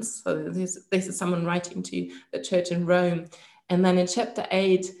Romans. So this is someone writing to the church in Rome. And then in chapter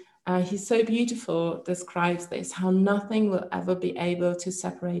 8, he's so beautiful, describes this, how nothing will ever be able to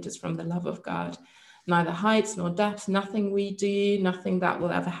separate us from the love of God. Neither heights nor depths, nothing we do, nothing that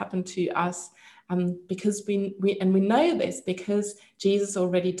will ever happen to us. Because we know this because Jesus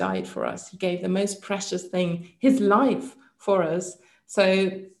already died for us. He gave the most precious thing, his life, for us.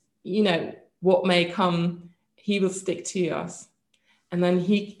 So, what may come, he will stick to us. And then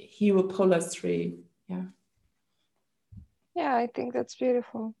he will pull us through. Yeah. Yeah, I think that's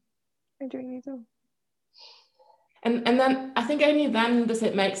beautiful. I do need to. And then I think only then does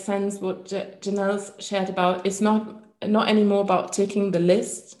it make sense what Janelle's shared about. It's not anymore about ticking the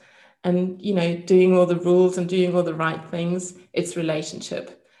list and doing all the rules and doing all the right things. It's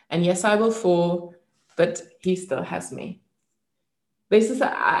relationship. And yes, I will fall, but he still has me.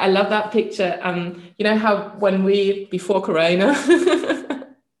 I love that picture. You know how when before Corona,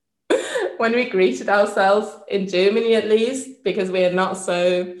 when we greeted ourselves in Germany, at least, because we are not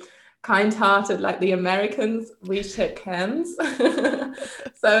so kind-hearted like the Americans, we shook hands.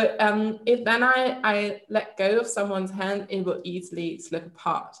 So if then I let go of someone's hand, it will easily slip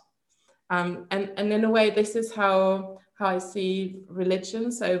apart. And in a way, this is how I see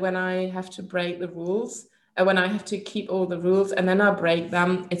religion. So when I have to break the rules, when I have to keep all the rules and then I break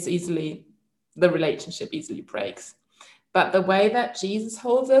them, the relationship easily breaks. But the way that Jesus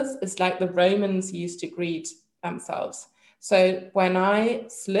holds us is like the Romans used to greet themselves. So when I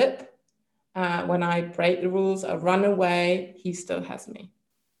slip, when I break the rules, I run away, he still has me.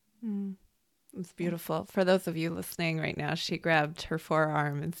 It's beautiful. For those of you listening right now, she grabbed her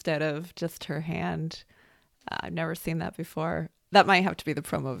forearm instead of just her hand. I've never seen that before. That might have to be the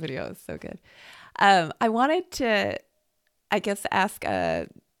promo video. It's so good. I wanted to, I guess, ask a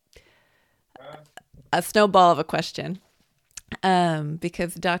snowball of a question.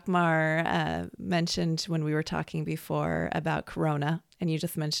 Because Dagmar mentioned when we were talking before about Corona, and you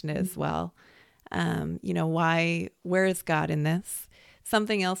just mentioned it as well. Where is God in this?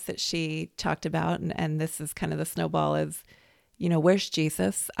 Something else that she talked about, and this is kind of the snowball, is, where's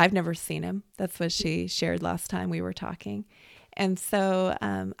Jesus? I've never seen him. That's what she shared last time we were talking. And so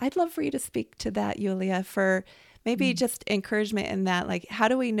I'd love for you to speak to that, Julia, for maybe just encouragement in that, like, how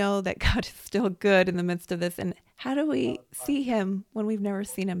do we know that God is still good in the midst of this? And how do we see him when we've never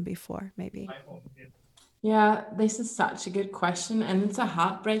seen him before, maybe? Yeah, this is such a good question, and it's a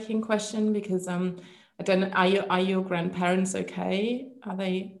heartbreaking question because I don't know, are your grandparents okay? Are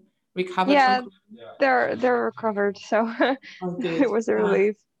they recovered Yeah, from? they're recovered, so Oh, good. it was a Yeah.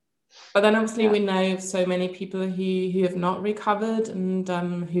 relief. But then obviously Yeah. we know of so many people who have not recovered and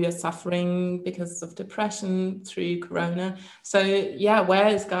who are suffering because of depression through Corona. So yeah, where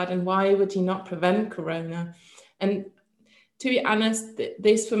is God and why would he not prevent Corona? And to be honest,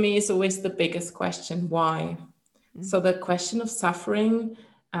 this for me is always the biggest question, why? So the question of suffering,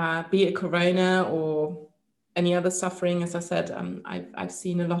 be it Corona or any other suffering, as I said, I've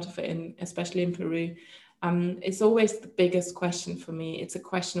seen a lot of it, especially in Peru. It's always the biggest question for me. It's a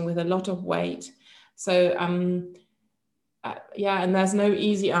question with a lot of weight. So yeah, and there's no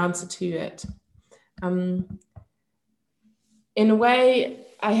easy answer to it. In a way,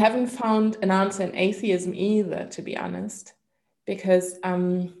 I haven't found an answer in atheism either, to be honest, because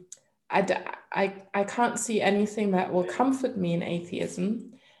I can't see anything that will comfort me in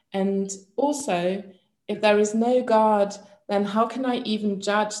atheism. And also, if there is no God, then how can I even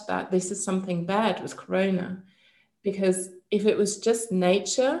judge that this is something bad with Corona? Because if it was just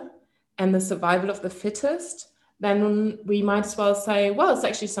nature and the survival of the fittest, then we might as well say, well, it's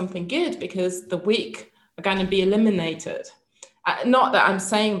actually something good because the weak are going to be eliminated. Not that I'm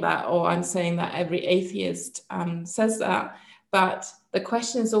saying that, or I'm saying that every atheist says that, but the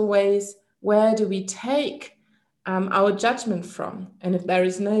question is always, where do we take our judgment from? And if there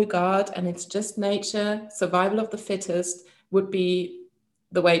is no God and it's just nature, survival of the fittest would be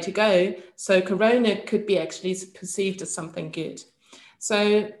the way to go. So Corona could be actually perceived as something good.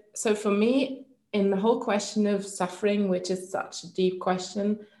 So for me, in the whole question of suffering, which is such a deep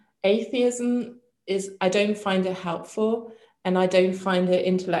question, atheism is, I don't find it helpful. And I don't find it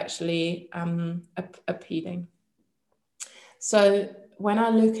intellectually appealing. So when I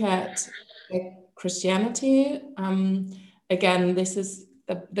look at Christianity, again, this is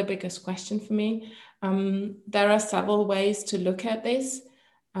the biggest question for me. There are several ways to look at this.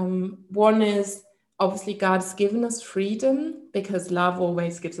 One is, obviously, God's given us freedom because love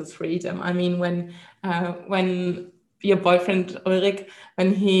always gives us freedom. I mean, when your boyfriend Ulrich,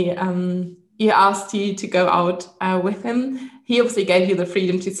 when he asked you to go out with him, he obviously gave you the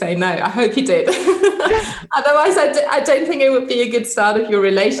freedom to say no. I hope he did. Otherwise, I don't think it would be a good start of your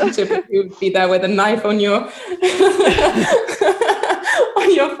relationship if you would be there with a knife on your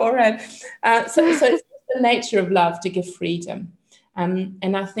on your forehead. So it's the nature of love to give freedom.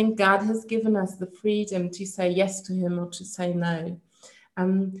 And I think God has given us the freedom to say yes to him or to say no.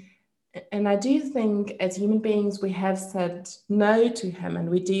 And I do think as human beings, we have said no to him, and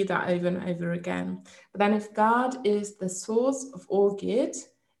we do that over and over again. But then if God is the source of all good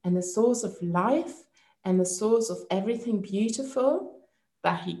and the source of life and the source of everything beautiful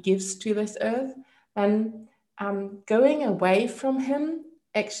that he gives to this earth, then going away from him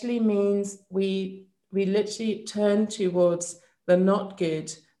actually means we literally turn towards the not good,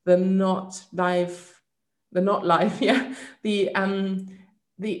 the not life, yeah, the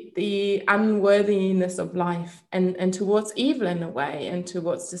unworthiness of life and towards evil in a way, and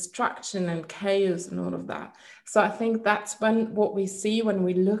towards destruction and chaos and all of that. So I think that's what we see when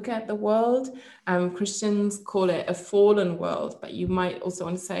we look at the world. Christians call it a fallen world, but you might also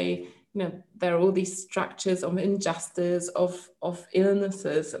want to say, there are all these structures of injustice, of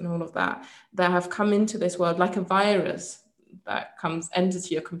illnesses and all of that have come into this world like a virus that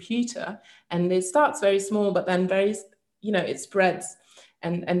enters your computer, and it starts very small, but then it spreads.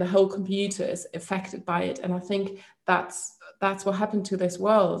 And the whole computer is affected by it. And I think that's what happened to this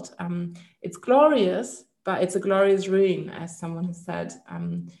world. It's glorious, but it's a glorious ruin, as someone has said.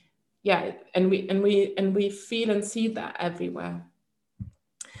 Yeah, and we feel and see that everywhere.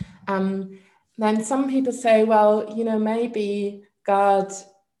 Then some people say, well, maybe God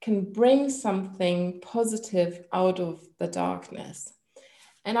can bring something positive out of the darkness.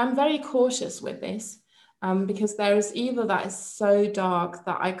 And I'm very cautious with this. Because there is evil that is so dark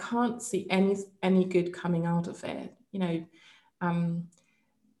that I can't see any good coming out of it.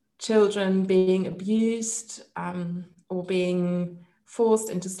 Children being abused or being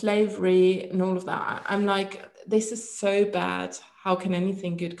forced into slavery and all of that. I'm like, this is so bad. How can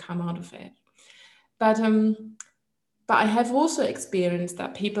anything good come out of it? But I have also experienced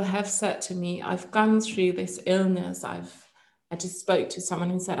that people have said to me, I've gone through this illness. I just spoke to someone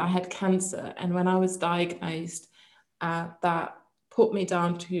who said I had cancer, and when I was diagnosed, that put me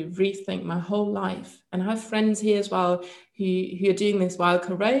down to rethink my whole life. And I have friends here as well who are doing this while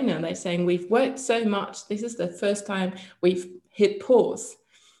Corona. They're saying, we've worked so much. This is the first time we've hit pause.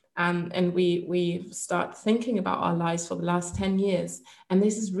 And we start thinking about our lives for the last 10 years. And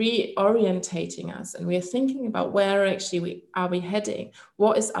this is reorientating us. And we are thinking about where actually are we heading?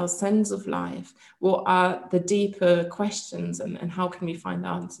 What is our sense of life? What are the deeper questions, and how can we find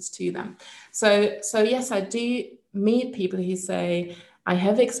answers to them? So yes, I do meet people who say, I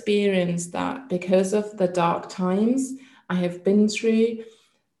have experienced that because of the dark times I have been through,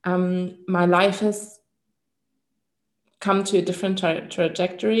 my life has come to a different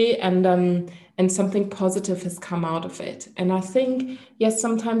trajectory, and something positive has come out of it. And I think, yes,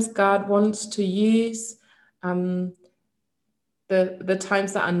 sometimes God wants to use the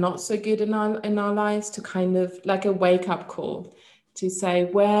times that are not so good in our lives to kind of like a wake-up call to say,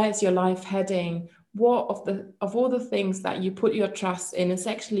 where is your life heading? What of all the things that you put your trust in is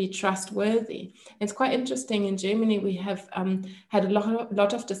actually trustworthy? It's quite interesting. In Germany, we have had a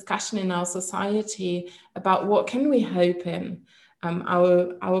lot of discussion in our society about what can we hope in.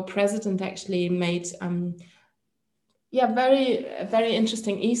 Our president actually made very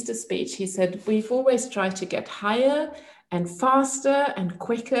interesting Easter speech. He said, we've always tried to get higher and faster and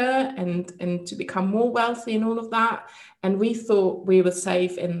quicker and to become more wealthy and all of that. And we thought we were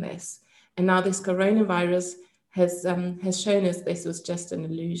safe in this. And now this coronavirus has shown us this was just an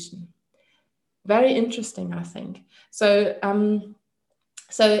illusion. Very interesting, I think. So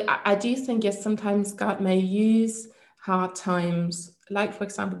I do think, yes, sometimes God may use hard times, like, for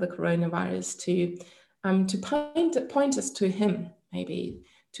example, the coronavirus, to point us to him, maybe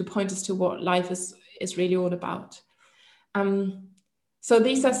to point us to what life is really all about. So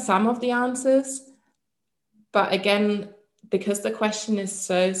these are some of the answers. But again, because the question is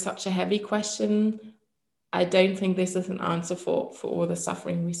such a heavy question, I don't think this is an answer for all the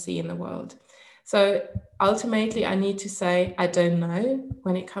suffering we see in the world. So ultimately, I need to say, I don't know.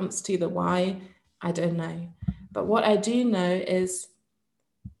 When it comes to the why, I don't know. But what I do know is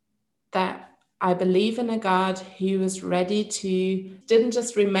that I believe in a God who was ready didn't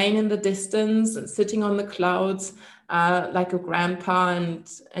just remain in the distance and sitting on the clouds like a grandpa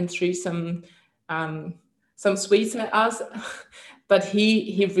and threw some sweets at us, but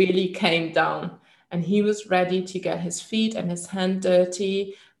he really came down, and he was ready to get his feet and his hand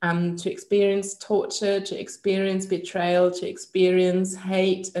dirty, to experience torture, to experience betrayal, to experience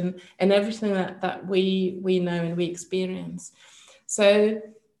hate, and everything that we know and we experience. So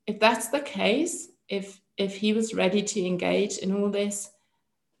if that's the case, if he was ready to engage in all this,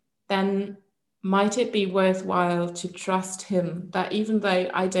 then might it be worthwhile to trust him that even though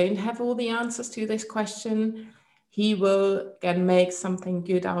I don't have all the answers to this question, he will make something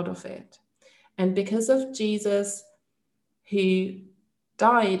good out of it. And because of Jesus, who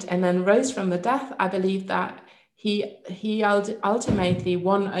died and then rose from the death, I believe that he ultimately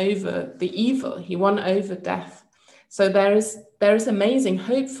won over the evil. He won over death. So there is amazing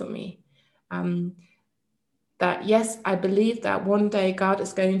hope for me. That yes, I believe that one day God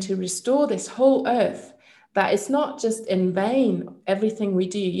is going to restore this whole earth, that it's not just in vain, everything we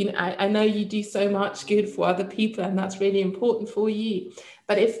do. I know you do so much good for other people, and that's really important for you.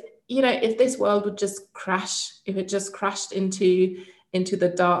 But if this world would just crash, if it just crashed into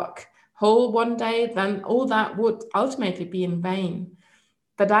the dark hole one day, then all that would ultimately be in vain.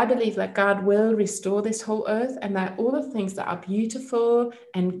 But I believe that God will restore this whole earth, and that all the things that are beautiful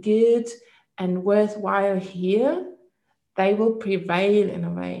and good and worthwhile here, they will prevail in a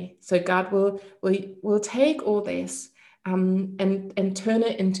way. So God will take all this and turn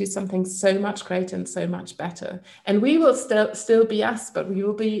it into something so much greater and so much better. And we will still be us, but we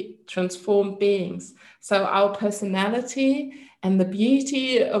will be transformed beings. So our personality and the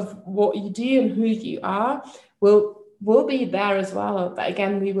beauty of what you do and who you are will be there as well. But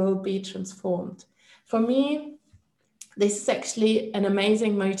again, we will be transformed. For me, this is actually an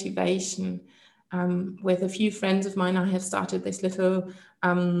amazing motivation. With a few friends of mine, I have started this little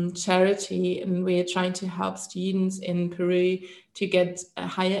charity, and we're trying to help students in Peru to get a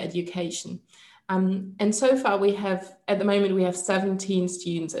higher education. And so far at the moment, we have 17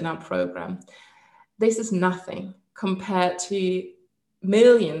 students in our program. This is nothing compared to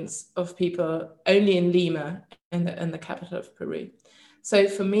millions of people only in Lima, in the capital of Peru. So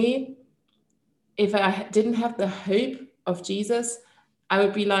for me, if I didn't have the hope of Jesus, I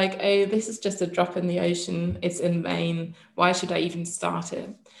would be like, oh, this is just a drop in the ocean. It's in vain. Why should I even start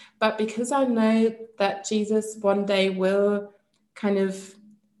it? But because I know that Jesus one day will kind of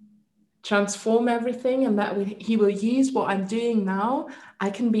transform everything, and that he will use what I'm doing now, I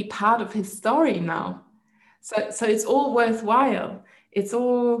can be part of his story now. So it's all worthwhile.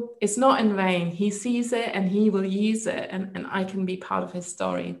 it's not in vain. He sees it and he will use it, and I can be part of his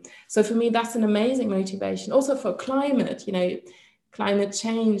story. So for me, that's an amazing motivation. Also for climate, climate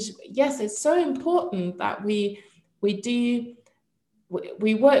change. Yes, it's so important that we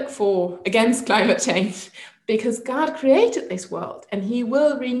work against climate change, because God created this world and he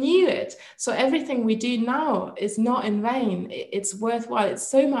will renew it. So everything we do now is not in vain. It's worthwhile. It's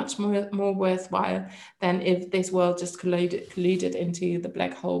so much more worthwhile than if this world just colluded into the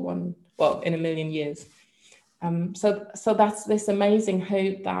black hole in a million years. So that's this amazing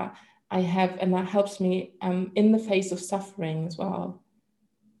hope that I have, and that helps me in the face of suffering as well.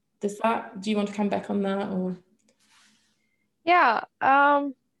 Do you want to come back on that, or? Yeah,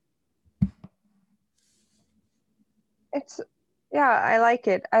 I like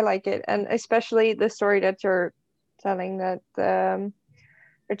it. And especially the story that you're telling, that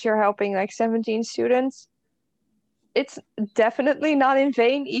you're helping like 17 students. It's definitely not in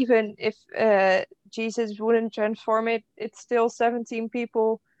vain, even if Jesus wouldn't transform it. It's still 17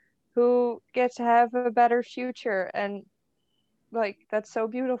 people who get to have a better future, and like that's so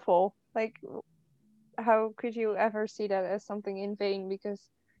beautiful. Like, how could you ever see that as something in vain because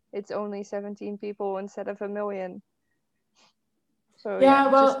it's only 17 people instead of a million? So Yeah,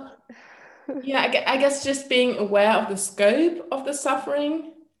 yeah, just well, yeah, I guess just being aware of the scope of the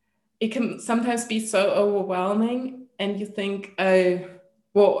suffering, it can sometimes be so overwhelming, and you think, oh,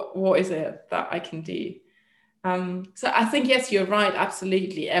 what is it that I can do? So I think, yes, you're right,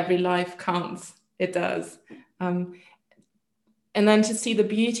 absolutely. Every life counts. It does. And then to see the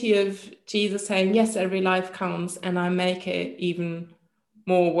beauty of Jesus saying, yes, every life counts, and I make it even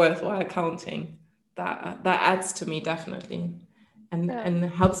more worthwhile counting. That adds to me, definitely, and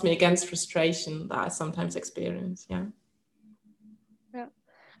helps me against frustration that I sometimes experience. Yeah.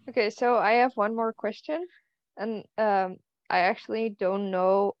 Okay, so I have one more question, and I actually don't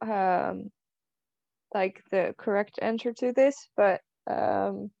know like the correct answer to this, but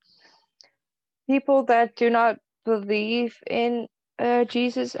people that do not believe in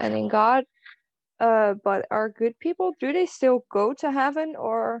Jesus and in God, but are good people, do they still go to heaven,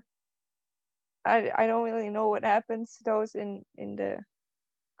 or I don't really know what happens to those in the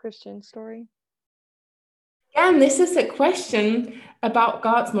Christian story. And this is a question about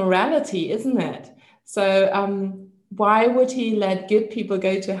God's morality, isn't it? So why would he let good people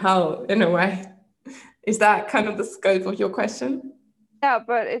go to hell, in a way? Is that kind of the scope of your question? Yeah,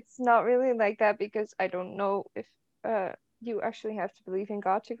 but it's not really like that, because I don't know if you actually have to believe in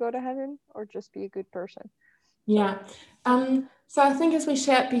God to go to heaven or just be a good person. Yeah. So I think, as we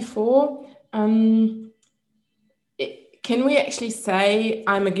shared before, can we actually say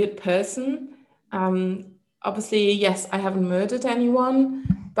I'm a good person? Obviously, yes, I haven't murdered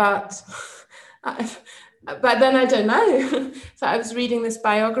anyone, but but then I don't know. So I was reading this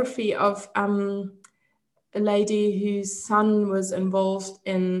biography of a lady whose son was involved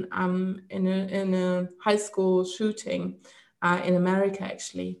in a high school shooting in America,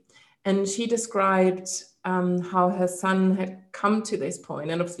 actually, and she described how her son had come to this point,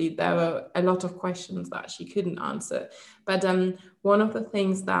 and obviously there were a lot of questions that she couldn't answer. But one of the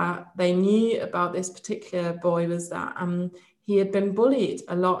things that they knew about this particular boy was that he had been bullied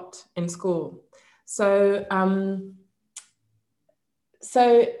a lot in school. So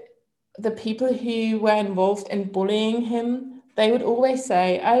the people who were involved in bullying him, they would always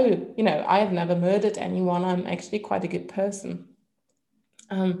say, oh, I have never murdered anyone. I'm actually quite a good person.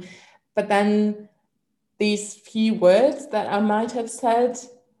 But then these few words that I might have said,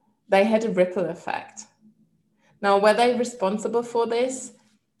 they had a ripple effect. Now, were they responsible for this?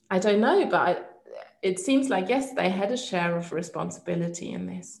 I don't know, but it seems like, yes, they had a share of responsibility in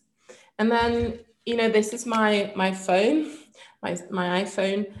this. And then, this is my phone, my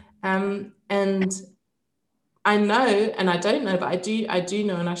iPhone. And I know, and I don't know, but I do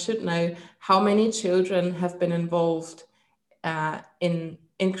know, and I should know how many children have been involved in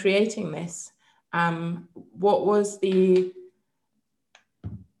creating this. What was the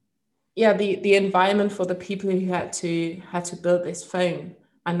environment for the people who had to build this phone?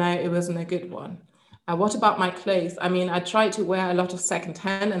 I know it wasn't a good one. What about my clothes? I mean, I try to wear a lot of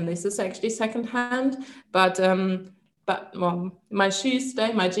secondhand, and this is actually secondhand, but well, my shoes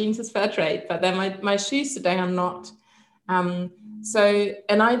today, my jeans is fair trade, but then my shoes today are not. And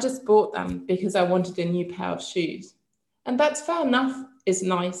I just bought them because I wanted a new pair of shoes. And that's fair enough, it's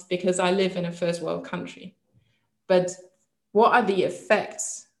nice because I live in a first world country. But what are the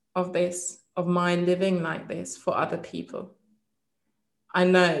effects of this, of my living like this for other people? I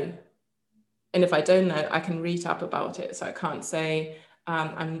know. And if I don't know, I can read up about it. So I can't say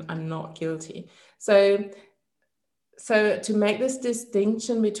I'm not guilty. So So to make this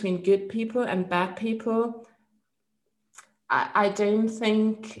distinction between good people and bad people, I don't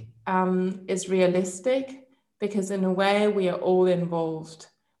think is realistic, because in a way we are all involved.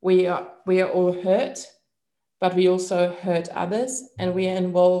 We are all hurt, but we also hurt others, and we are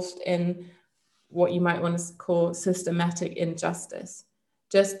involved in what you might want to call systematic injustice.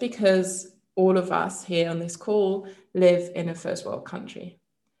 Just because all of us here on this call live in a first world country.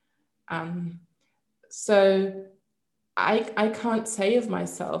 So I can't say of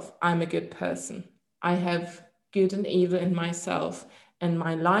myself, I'm a good person. I have good and evil in myself, and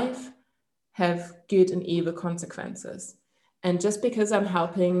my life have good and evil consequences. And just because I'm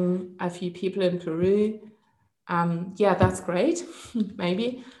helping a few people in Peru, yeah, that's great,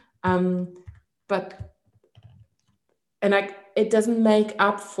 maybe. It doesn't make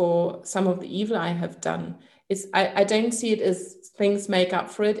up for some of the evil I have done. I don't see it as things make up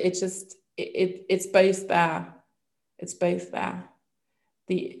for it. It's both there. It's both there.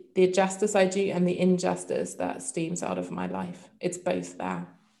 The justice I do and the injustice that steams out of my life. It's both there.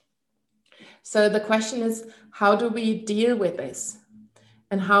 So the question is, how do we deal with this?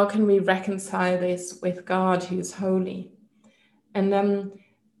 And how can we reconcile this with God, who is holy? And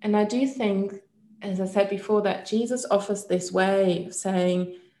I do think, as I said before, that Jesus offers this way of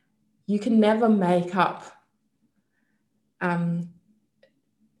saying, you can never make up.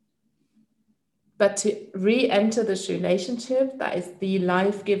 But to re-enter this relationship, that is the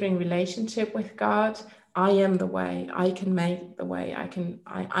life-giving relationship with God, I am the way, I can make the way,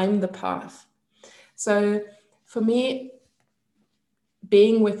 I'm the path. So for me,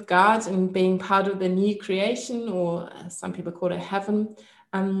 being with God and being part of the new creation, or some people call it heaven,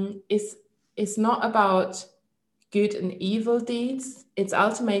 is not about good and evil deeds. It's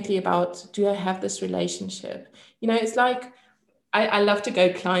ultimately about, do I have this relationship? You know, it's like, I love to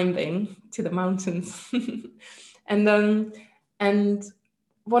go climbing to the mountains. And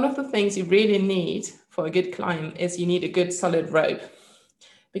one of the things you really need for a good climb is you need a good solid rope.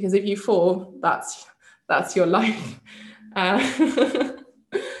 Because if you fall, that's your life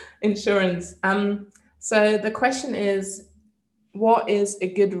insurance. So the question is, what is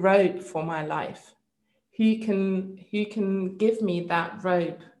a good rope for my life? Who can give me that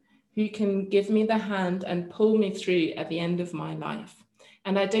rope? Who can give me the hand and pull me through at the end of my life?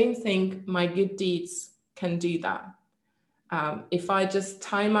 And I don't think my good deeds can do that. If I just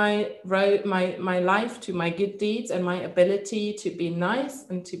tie my life to my good deeds and my ability to be nice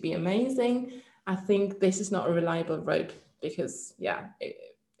and to be amazing, I think this is not a reliable rope, because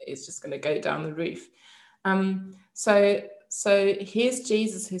it's just going to go down the roof. So here's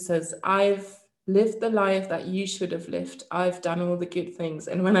Jesus who says, I've lived the life that you should have lived. I've done all the good things.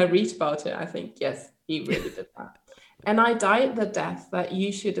 And when I read about it, I think, yes, he really did that. And I died the death that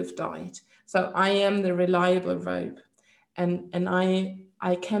you should have died. So I am the reliable rope. And I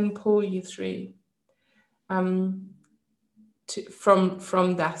can pull you through from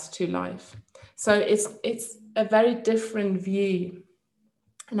death to life. So it's a very different view.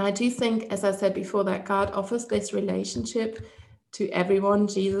 And I do think, as I said before, that God offers this relationship to everyone.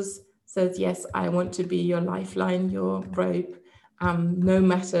 Jesus says, yes, I want to be your lifeline, your rope, no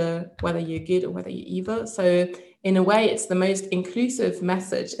matter whether you're good or whether you're evil. So in a way, it's the most inclusive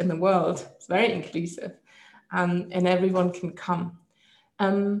message in the world. It's very inclusive, and everyone can come.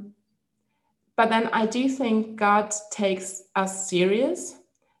 But then I do think God takes us serious,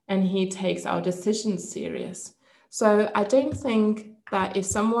 and he takes our decisions serious. So I don't think that if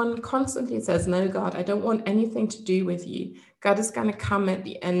someone constantly says, no, God, I don't want anything to do with you, God is going to come at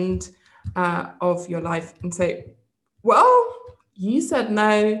the end of your life and say, well, you said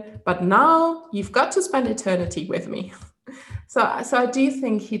no, but now you've got to spend eternity with me. So I do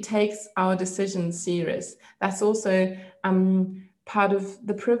think he takes our decisions serious. That's also part of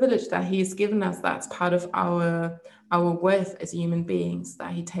the privilege that he's given us. That's part of our worth as human beings,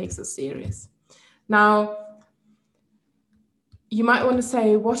 that he takes us serious. Now, you might want to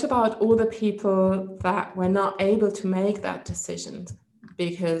say, what about all the people that were not able to make that decision?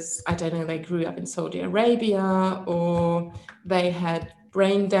 Because, I don't know, they grew up in Saudi Arabia, or they had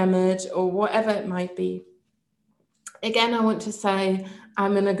brain damage, or whatever it might be. Again, I want to say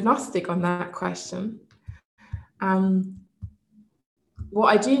I'm an agnostic on that question. What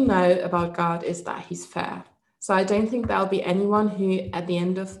I do know about God is that he's fair. So I don't think there'll be anyone who at the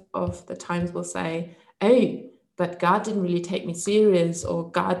end of the times will say, oh, but God didn't really take me serious, or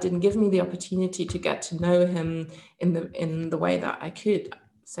God didn't give me the opportunity to get to know him in the way that I could,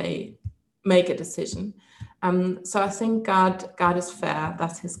 say, make a decision. So I think God is fair.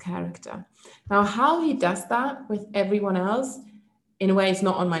 That's his character. Now, how he does that with everyone else, in a way, is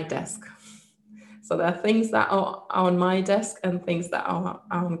not on my desk. So there are things that are on my desk and things that are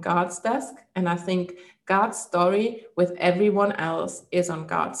on God's desk. And I think God's story with everyone else is on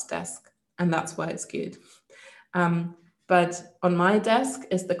God's desk. And that's why it's good. But on my desk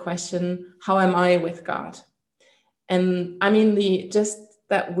is the question, how am I with God? And I mean, just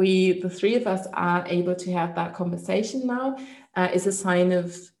that the three of us are able to have that conversation now is a sign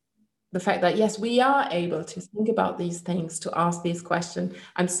of the fact that, yes, we are able to think about these things, to ask these questions.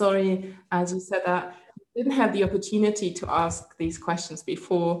 I'm sorry, as you said, that we didn't have the opportunity to ask these questions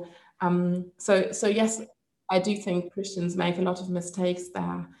before. So yes, I do think Christians make a lot of mistakes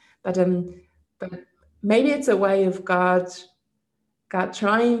there, but maybe it's a way of God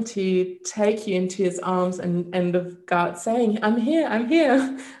trying to take you into his arms and of God saying, I'm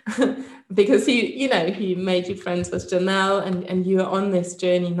here. Because he made you friends with Janelle and you are on this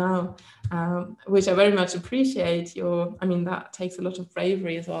journey now, which I very much appreciate. That takes a lot of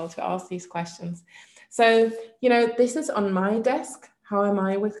bravery as well to ask these questions. So, this is on my desk. How am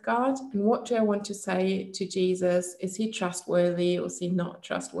I with God? And what do I want to say to Jesus? Is he trustworthy or is he not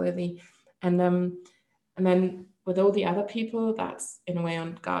trustworthy? And then with all the other people, that's in a way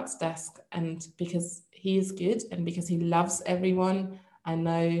on God's desk. And because he is good and because he loves everyone, I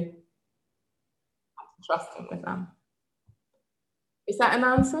know I can trust him with them. Is that an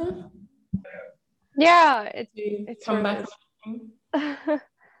answer? Yeah, it's come really back.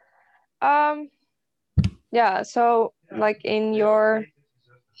 Yeah, so like in your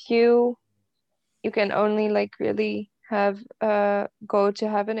view, you can only like really have go to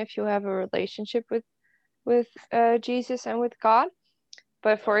heaven if you have a relationship with Jesus and with God.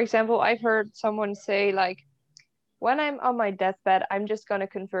 But for example, I've heard someone say like, when I'm on my deathbed, I'm just gonna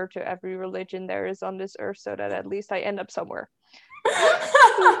convert to every religion there is on this earth so that at least I end up somewhere.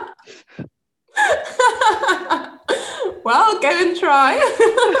 Well, go and try.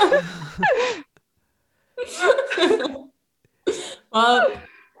 Well,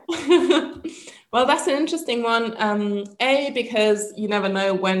 that's an interesting one. Because you never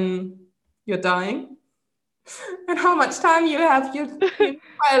know when you're dying and how much time you have. You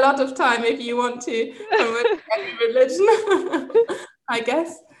quite a lot of time if you want to convert to any religion, I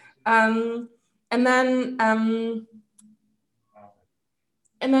guess. And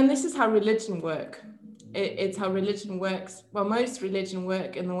then this is how religion works. It's how religion works. Well, most religion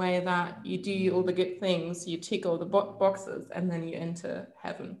work in the way that you do all the good things, you tick all the boxes, and then you enter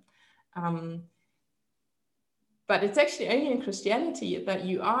heaven. But it's actually only in Christianity that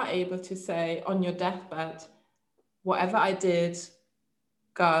you are able to say on your deathbed, whatever I did,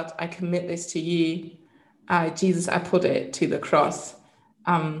 God, I commit this to you. Jesus, I put it to the cross.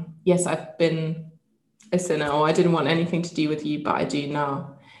 Yes, I've been a sinner, or I didn't want anything to do with you, but I do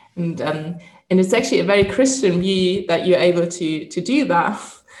now. And it's actually a very Christian view that you're able to do that.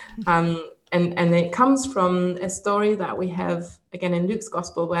 And it comes from a story that we have, again, in Luke's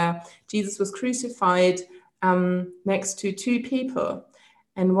gospel, where Jesus was crucified next to two people.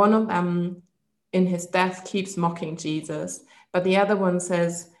 And one of them, in his death, keeps mocking Jesus. But the other one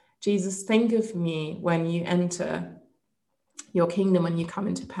says, Jesus, think of me when you enter your kingdom, when you come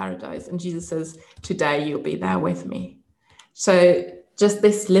into paradise. And Jesus says, today you'll be there with me. So just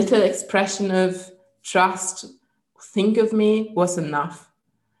this little expression of trust, think of me, was enough.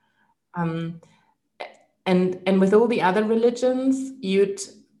 And with all the other religions,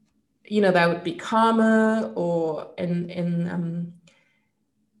 there would be karma, or in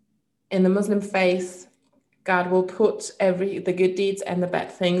the Muslim faith, God will put the good deeds and the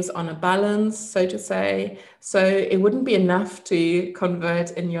bad things on a balance, so to say. So it wouldn't be enough to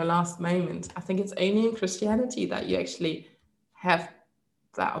convert in your last moment. I think it's only in Christianity that you actually have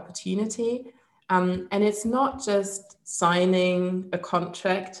that opportunity. And it's not just signing a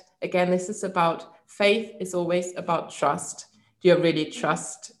contract. Again, this is about faith, is always about trust. Do you really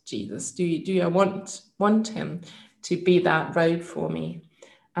trust Jesus? Do you want him to be that road for me?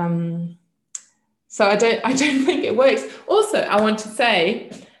 So I don't think it works. Also, I want to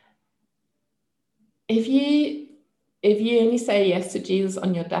say, if you only say yes to Jesus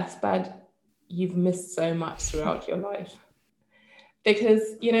on your deathbed, you've missed so much throughout your life.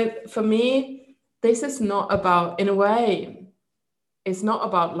 Because, for me, this is not about, in a way, it's not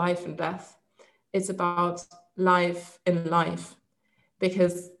about life and death. It's about life in life.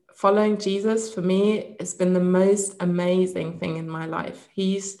 Because following Jesus, for me, has been the most amazing thing in my life.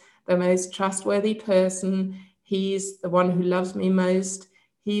 He's the most trustworthy person. He's the one who loves me most.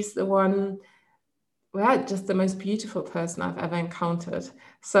 He's the one, just the most beautiful person I've ever encountered.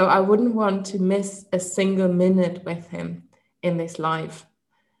 So I wouldn't want to miss a single minute with him in this life.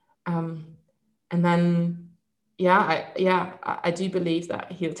 And then, I do believe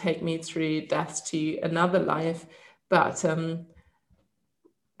that he'll take me through death to another life, but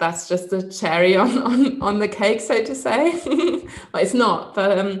that's just the cherry on the cake, so to say. Well, it's not,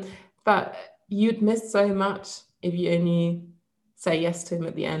 but you'd miss so much if you only say yes to him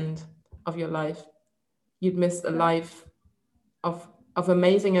at the end of your life. You'd miss a life of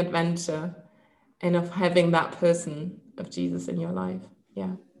amazing adventure and of having that person of Jesus in your life.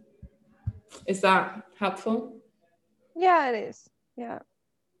 Yeah. Is that helpful? Yeah, it is. Yeah.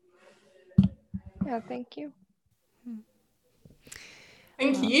 Yeah, thank you.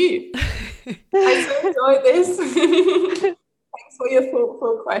 Thank you. I so enjoyed this. Thanks for your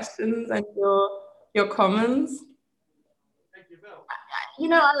thoughtful questions and your comments. You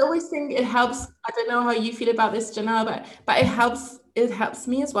know, I always think it helps. I don't know how you feel about this, Janelle, but it helps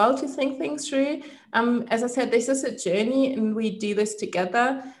me as well to think things through. As I said, this is a journey and we do this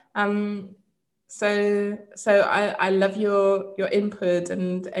together. So I love your input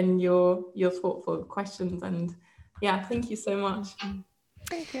and your thoughtful questions, and yeah, thank you so much.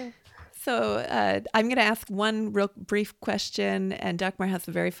 Thank you. So I'm going to ask one real brief question, and Dagmar has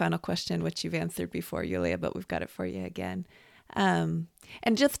a very final question, which you've answered before, Julia, but we've got it for you again. And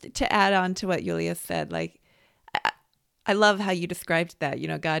just to add on to what Julia said, like, I love how you described that, you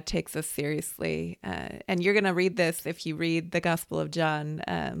know, God takes us seriously. And you're going to read this if you read the Gospel of John,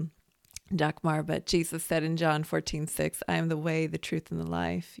 Dagmar, but Jesus said in John 14:6, I am the way, the truth, and the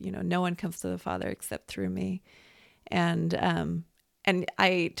life. You know, no one comes to the Father except through me. And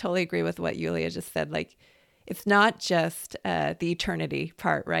I totally agree with what Julia just said. Like, it's not just the eternity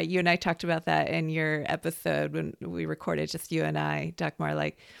part, right? You and I talked about that in your episode when we recorded, just you and I, Dagmar,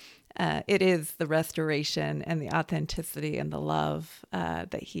 like, it is the restoration and the authenticity and the love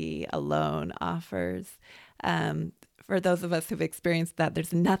that he alone offers. For those of us who've experienced that,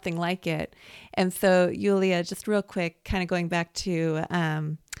 there's nothing like it. And so, Julia, just real quick, kind of going back to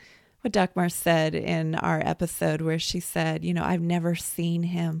what Dagmar said in our episode where she said, you know, I've never seen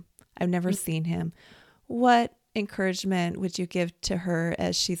him. I've never seen him. What encouragement would you give to her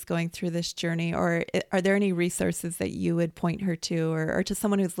as she's going through this journey? Or are there any resources that you would point her to, or to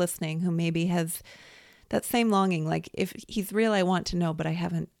someone who's listening who maybe has that same longing, like, if he's real, I want to know, but I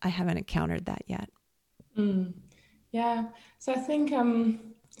haven't encountered that yet. Yeah. So I think,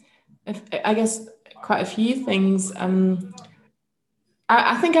 I guess quite a few things.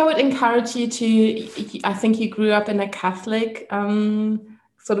 I think I would encourage you to, I think you grew up in a Catholic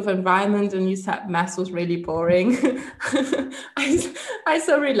sort of environment and you said Mass was really boring. I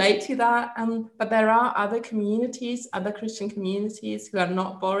so relate to that. But there are other communities, other Christian communities who are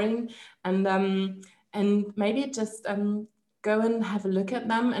not boring. And maybe just go and have a look at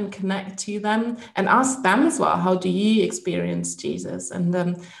them and connect to them and ask them as well, how do you experience Jesus? And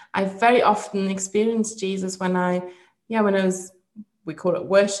I very often experienced Jesus when I was, we call it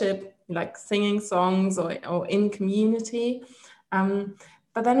worship, like singing songs or in community.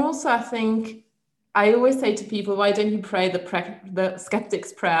 But then also I think, I always say to people, why don't you pray the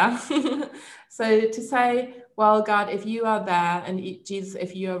skeptic's prayer? So to say, well, God, if you are there and Jesus,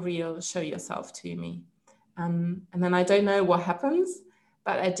 if you are real, show yourself to me. And then I don't know what happens,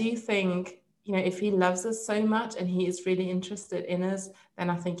 but I do think, you know, if he loves us so much and he is really interested in us,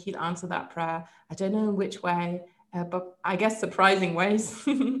 then I think he'll answer that prayer. I don't know in which way, but I guess surprising ways.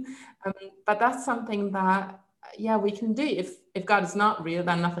 But that's something that, we can do. If God is not real,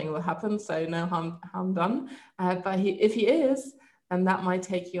 then nothing will happen. So no harm done. But if he is, then that might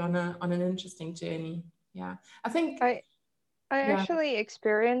take you on an interesting journey. Yeah, I think I actually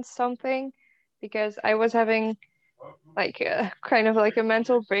experienced something because I was having like kind of like a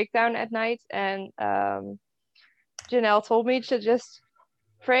mental breakdown at night, and Janelle told me to just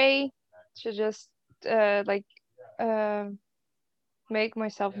pray, to just like make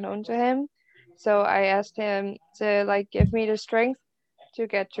myself known to him. So I asked him to like give me the strength to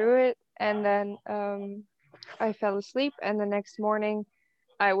get through it, and then I fell asleep, and the next morning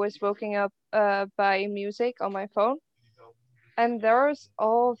I was woken up by music on my phone, and there was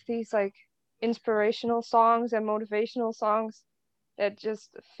all of these like inspirational songs and motivational songs that just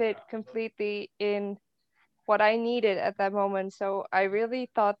fit completely in what I needed at that moment. So I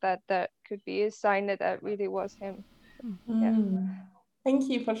really thought that that could be a sign that that really was him. Yeah. Thank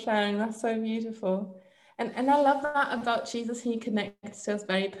you for sharing. That's so beautiful. And I love that about Jesus. He connects to us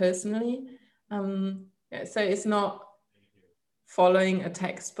very personally. So it's not following a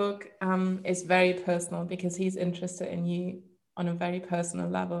textbook. It's very personal because he's interested in you on a very personal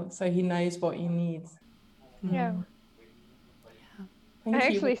level. So he knows what you need. Yeah. Thank I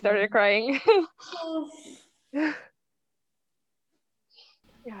you. actually started crying. Yeah.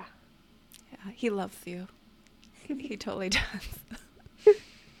 Yeah, he loves you. He totally does.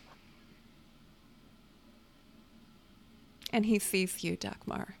 And he sees you,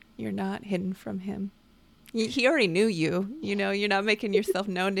 Dagmar. You're not hidden from him. He already knew you. You know, you're not making yourself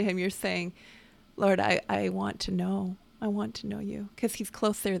known to him. You're saying, Lord, I want to know. I want to know you. Because he's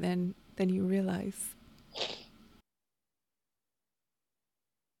closer than you realize.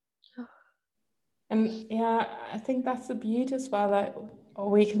 And yeah, I think that's the beauty as well, that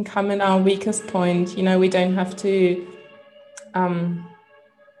we can come in our weakest point. You know, we don't have to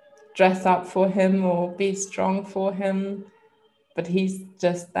dress up for him or be strong for him, but he's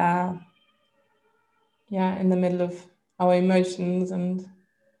just there, yeah, in the middle of our emotions, and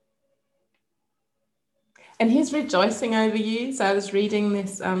he's rejoicing over you. So I was reading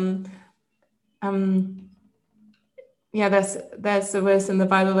this yeah, there's a verse in the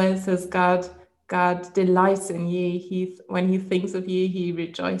Bible where it says God delights in you. When he thinks of you, he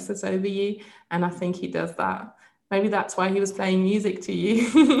rejoices over you. And I think he does that. Maybe that's why he was playing music to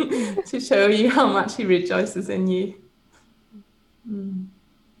you, to show you how much he rejoices in you. Mm.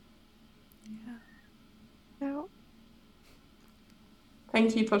 Yeah.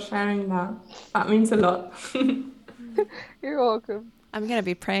 Thank you for sharing that. That means a lot. You're welcome. I'm going to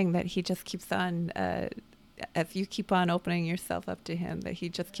be praying that he just keeps on, as you keep on opening yourself up to him, that he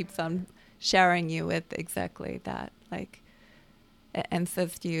just keeps on showering you with exactly that. Like, and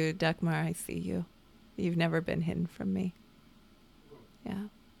says to you, Dagmar, I see you. You've never been hidden from me. Yeah.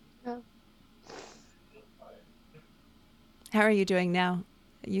 How are you doing now?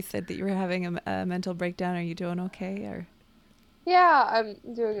 You said that you were having a mental breakdown. Are you doing okay? Or Yeah, I'm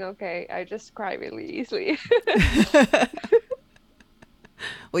doing okay. I just cry really easily.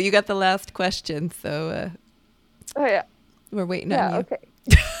 well, you got the last question, so Oh yeah. we're waiting on you. Okay.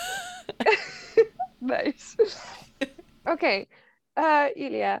 Nice. Okay.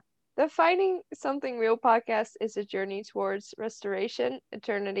 Julia, the Finding Something Real podcast is a journey towards restoration,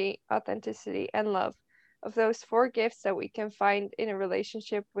 eternity, authenticity, and love of those 4 gifts that we can find in a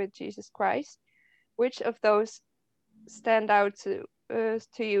relationship with Jesus Christ. Which of those stand out to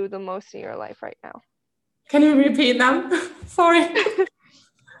you the most in your life right now? Can you repeat them? Sorry.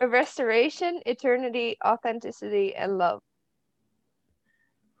 A restoration, eternity, authenticity, and love.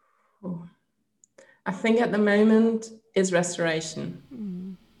 Oh. I think at the moment is restoration.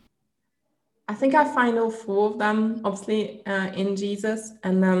 Mm. I think I find all 4 of them, obviously, in Jesus,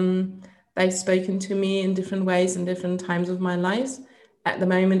 and they've spoken to me in different ways in different times of my life. At the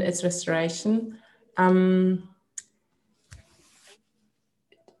moment, it's restoration. Do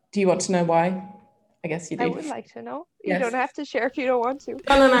you want to know why? I guess you do. I would like to know. You Yes. don't have to share if you don't want to.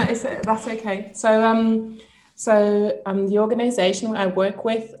 No, that's okay. So the organization I work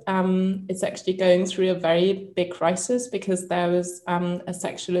with is actually going through a very big crisis because there was a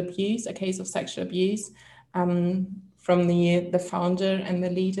case of sexual abuse from the founder and the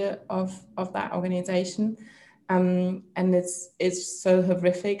leader of that organization. And it's so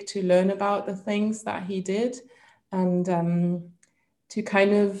horrific to learn about the things that he did, and to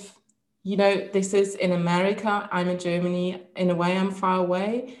kind of, this is in America, I'm in Germany, in a way I'm far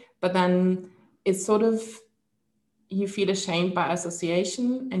away, but then it's sort of, you feel ashamed by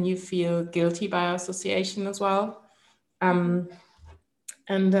association and you feel guilty by association as well. And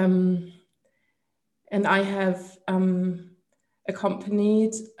I have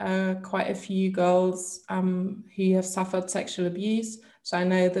accompanied quite a few girls who have suffered sexual abuse, so I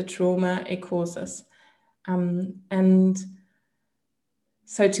know the trauma it causes. And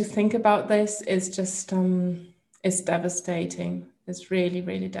so to think about this is just, it's devastating. It's really,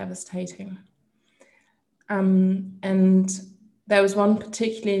 really devastating. And there was one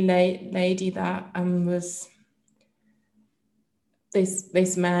particularly lady that was,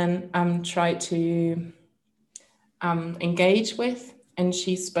 this man tried to engage with, and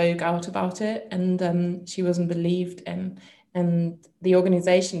she spoke out about it, and she wasn't believed, and the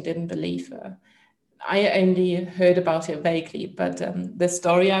organization didn't believe her. I only heard about it vaguely, but the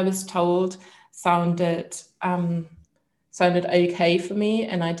story I was told sounded okay for me,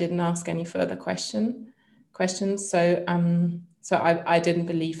 and I didn't ask any further questions. So I didn't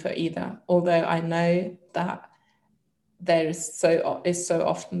believe her either. Although I know that there is so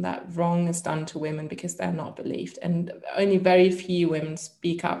often that wrong is done to women because they're not believed, and only very few women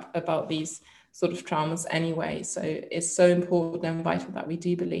speak up about these sort of traumas anyway. So it's so important and vital that we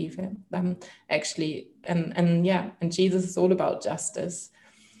do believe in them, actually. And Jesus is all about justice.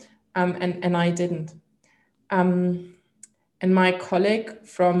 And I didn't. And my colleague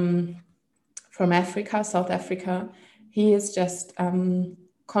from Africa, South Africa, he has just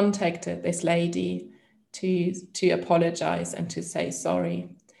contacted this lady to apologize and to say sorry.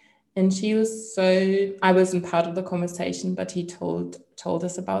 And she was so, I wasn't part of the conversation, but he told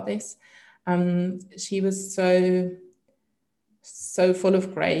us about this. She was so full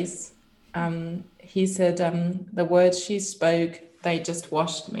of grace. He said, the words she spoke, they just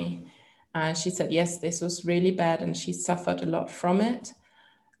washed me. She said, yes, this was really bad, and she suffered a lot from it.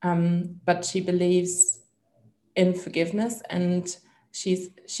 But she believes in forgiveness. And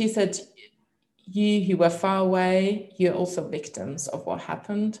she said, you who were far away, you're also victims of what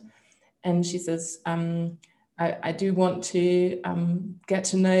happened. And she says, I do want to get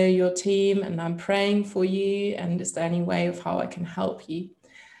to know your team, and I'm praying for you, and is there any way of how I can help you?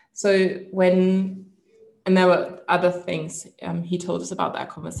 So and there were other things he told us about that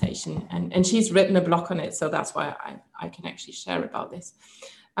conversation, and she's written a blog on it, so that's why I can actually share about this.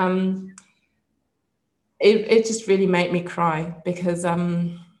 It just really made me cry, because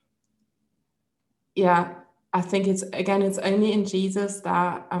I think it's only in Jesus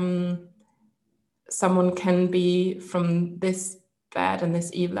that someone can be from this bad and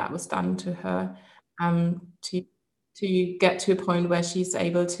this evil that was done to her, to get to a point where she's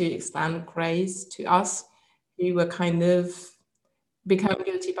able to extend grace to us who were kind of become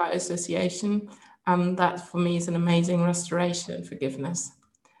guilty by association. That for me is an amazing restoration and forgiveness.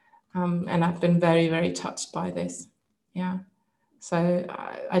 And I've been very, very touched by this. Yeah. So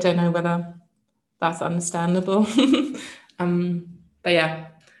I don't know whether that's understandable. But yeah.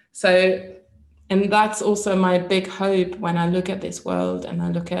 So, and that's also my big hope when I look at this world and I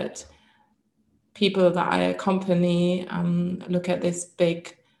look at people that I accompany, look at this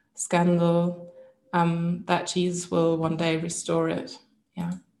big scandal, that Jesus will one day restore it.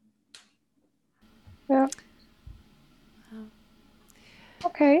 Yeah. Yeah.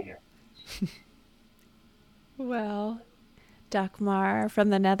 Okay. Well, Dagmar from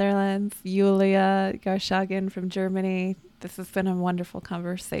the Netherlands, Julia Garschagen from Germany. This has been a wonderful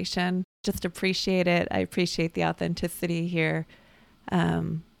conversation. Just appreciate it. I appreciate the authenticity here.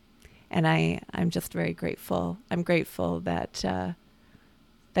 And I'm just very grateful. I'm grateful that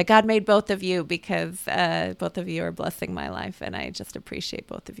God made both of you, because both of you are blessing my life, and I just appreciate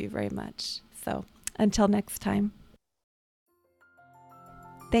both of you very much. So until next time.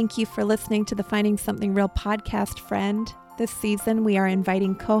 Thank you for listening to the Finding Something Real podcast, friend. This season, we are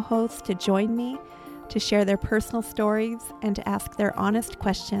inviting co-hosts to join me to share their personal stories and to ask their honest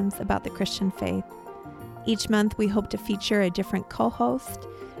questions about the Christian faith. Each month, we hope to feature a different co-host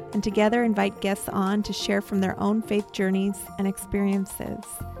and together invite guests on to share from their own faith journeys and experiences.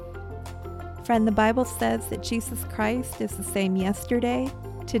 Friend, the Bible says that Jesus Christ is the same yesterday,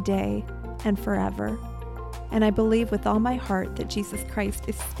 today, and forever. And I believe with all my heart that Jesus Christ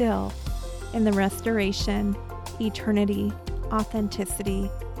is still in the restoration, eternity, authenticity,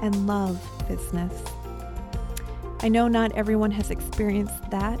 and love business. I know not everyone has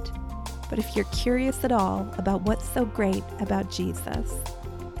experienced that, but if you're curious at all about what's so great about Jesus,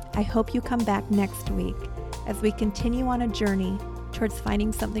 I hope you come back next week as we continue on a journey towards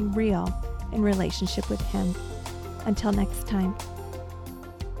finding something real in relationship with Him. Until next time.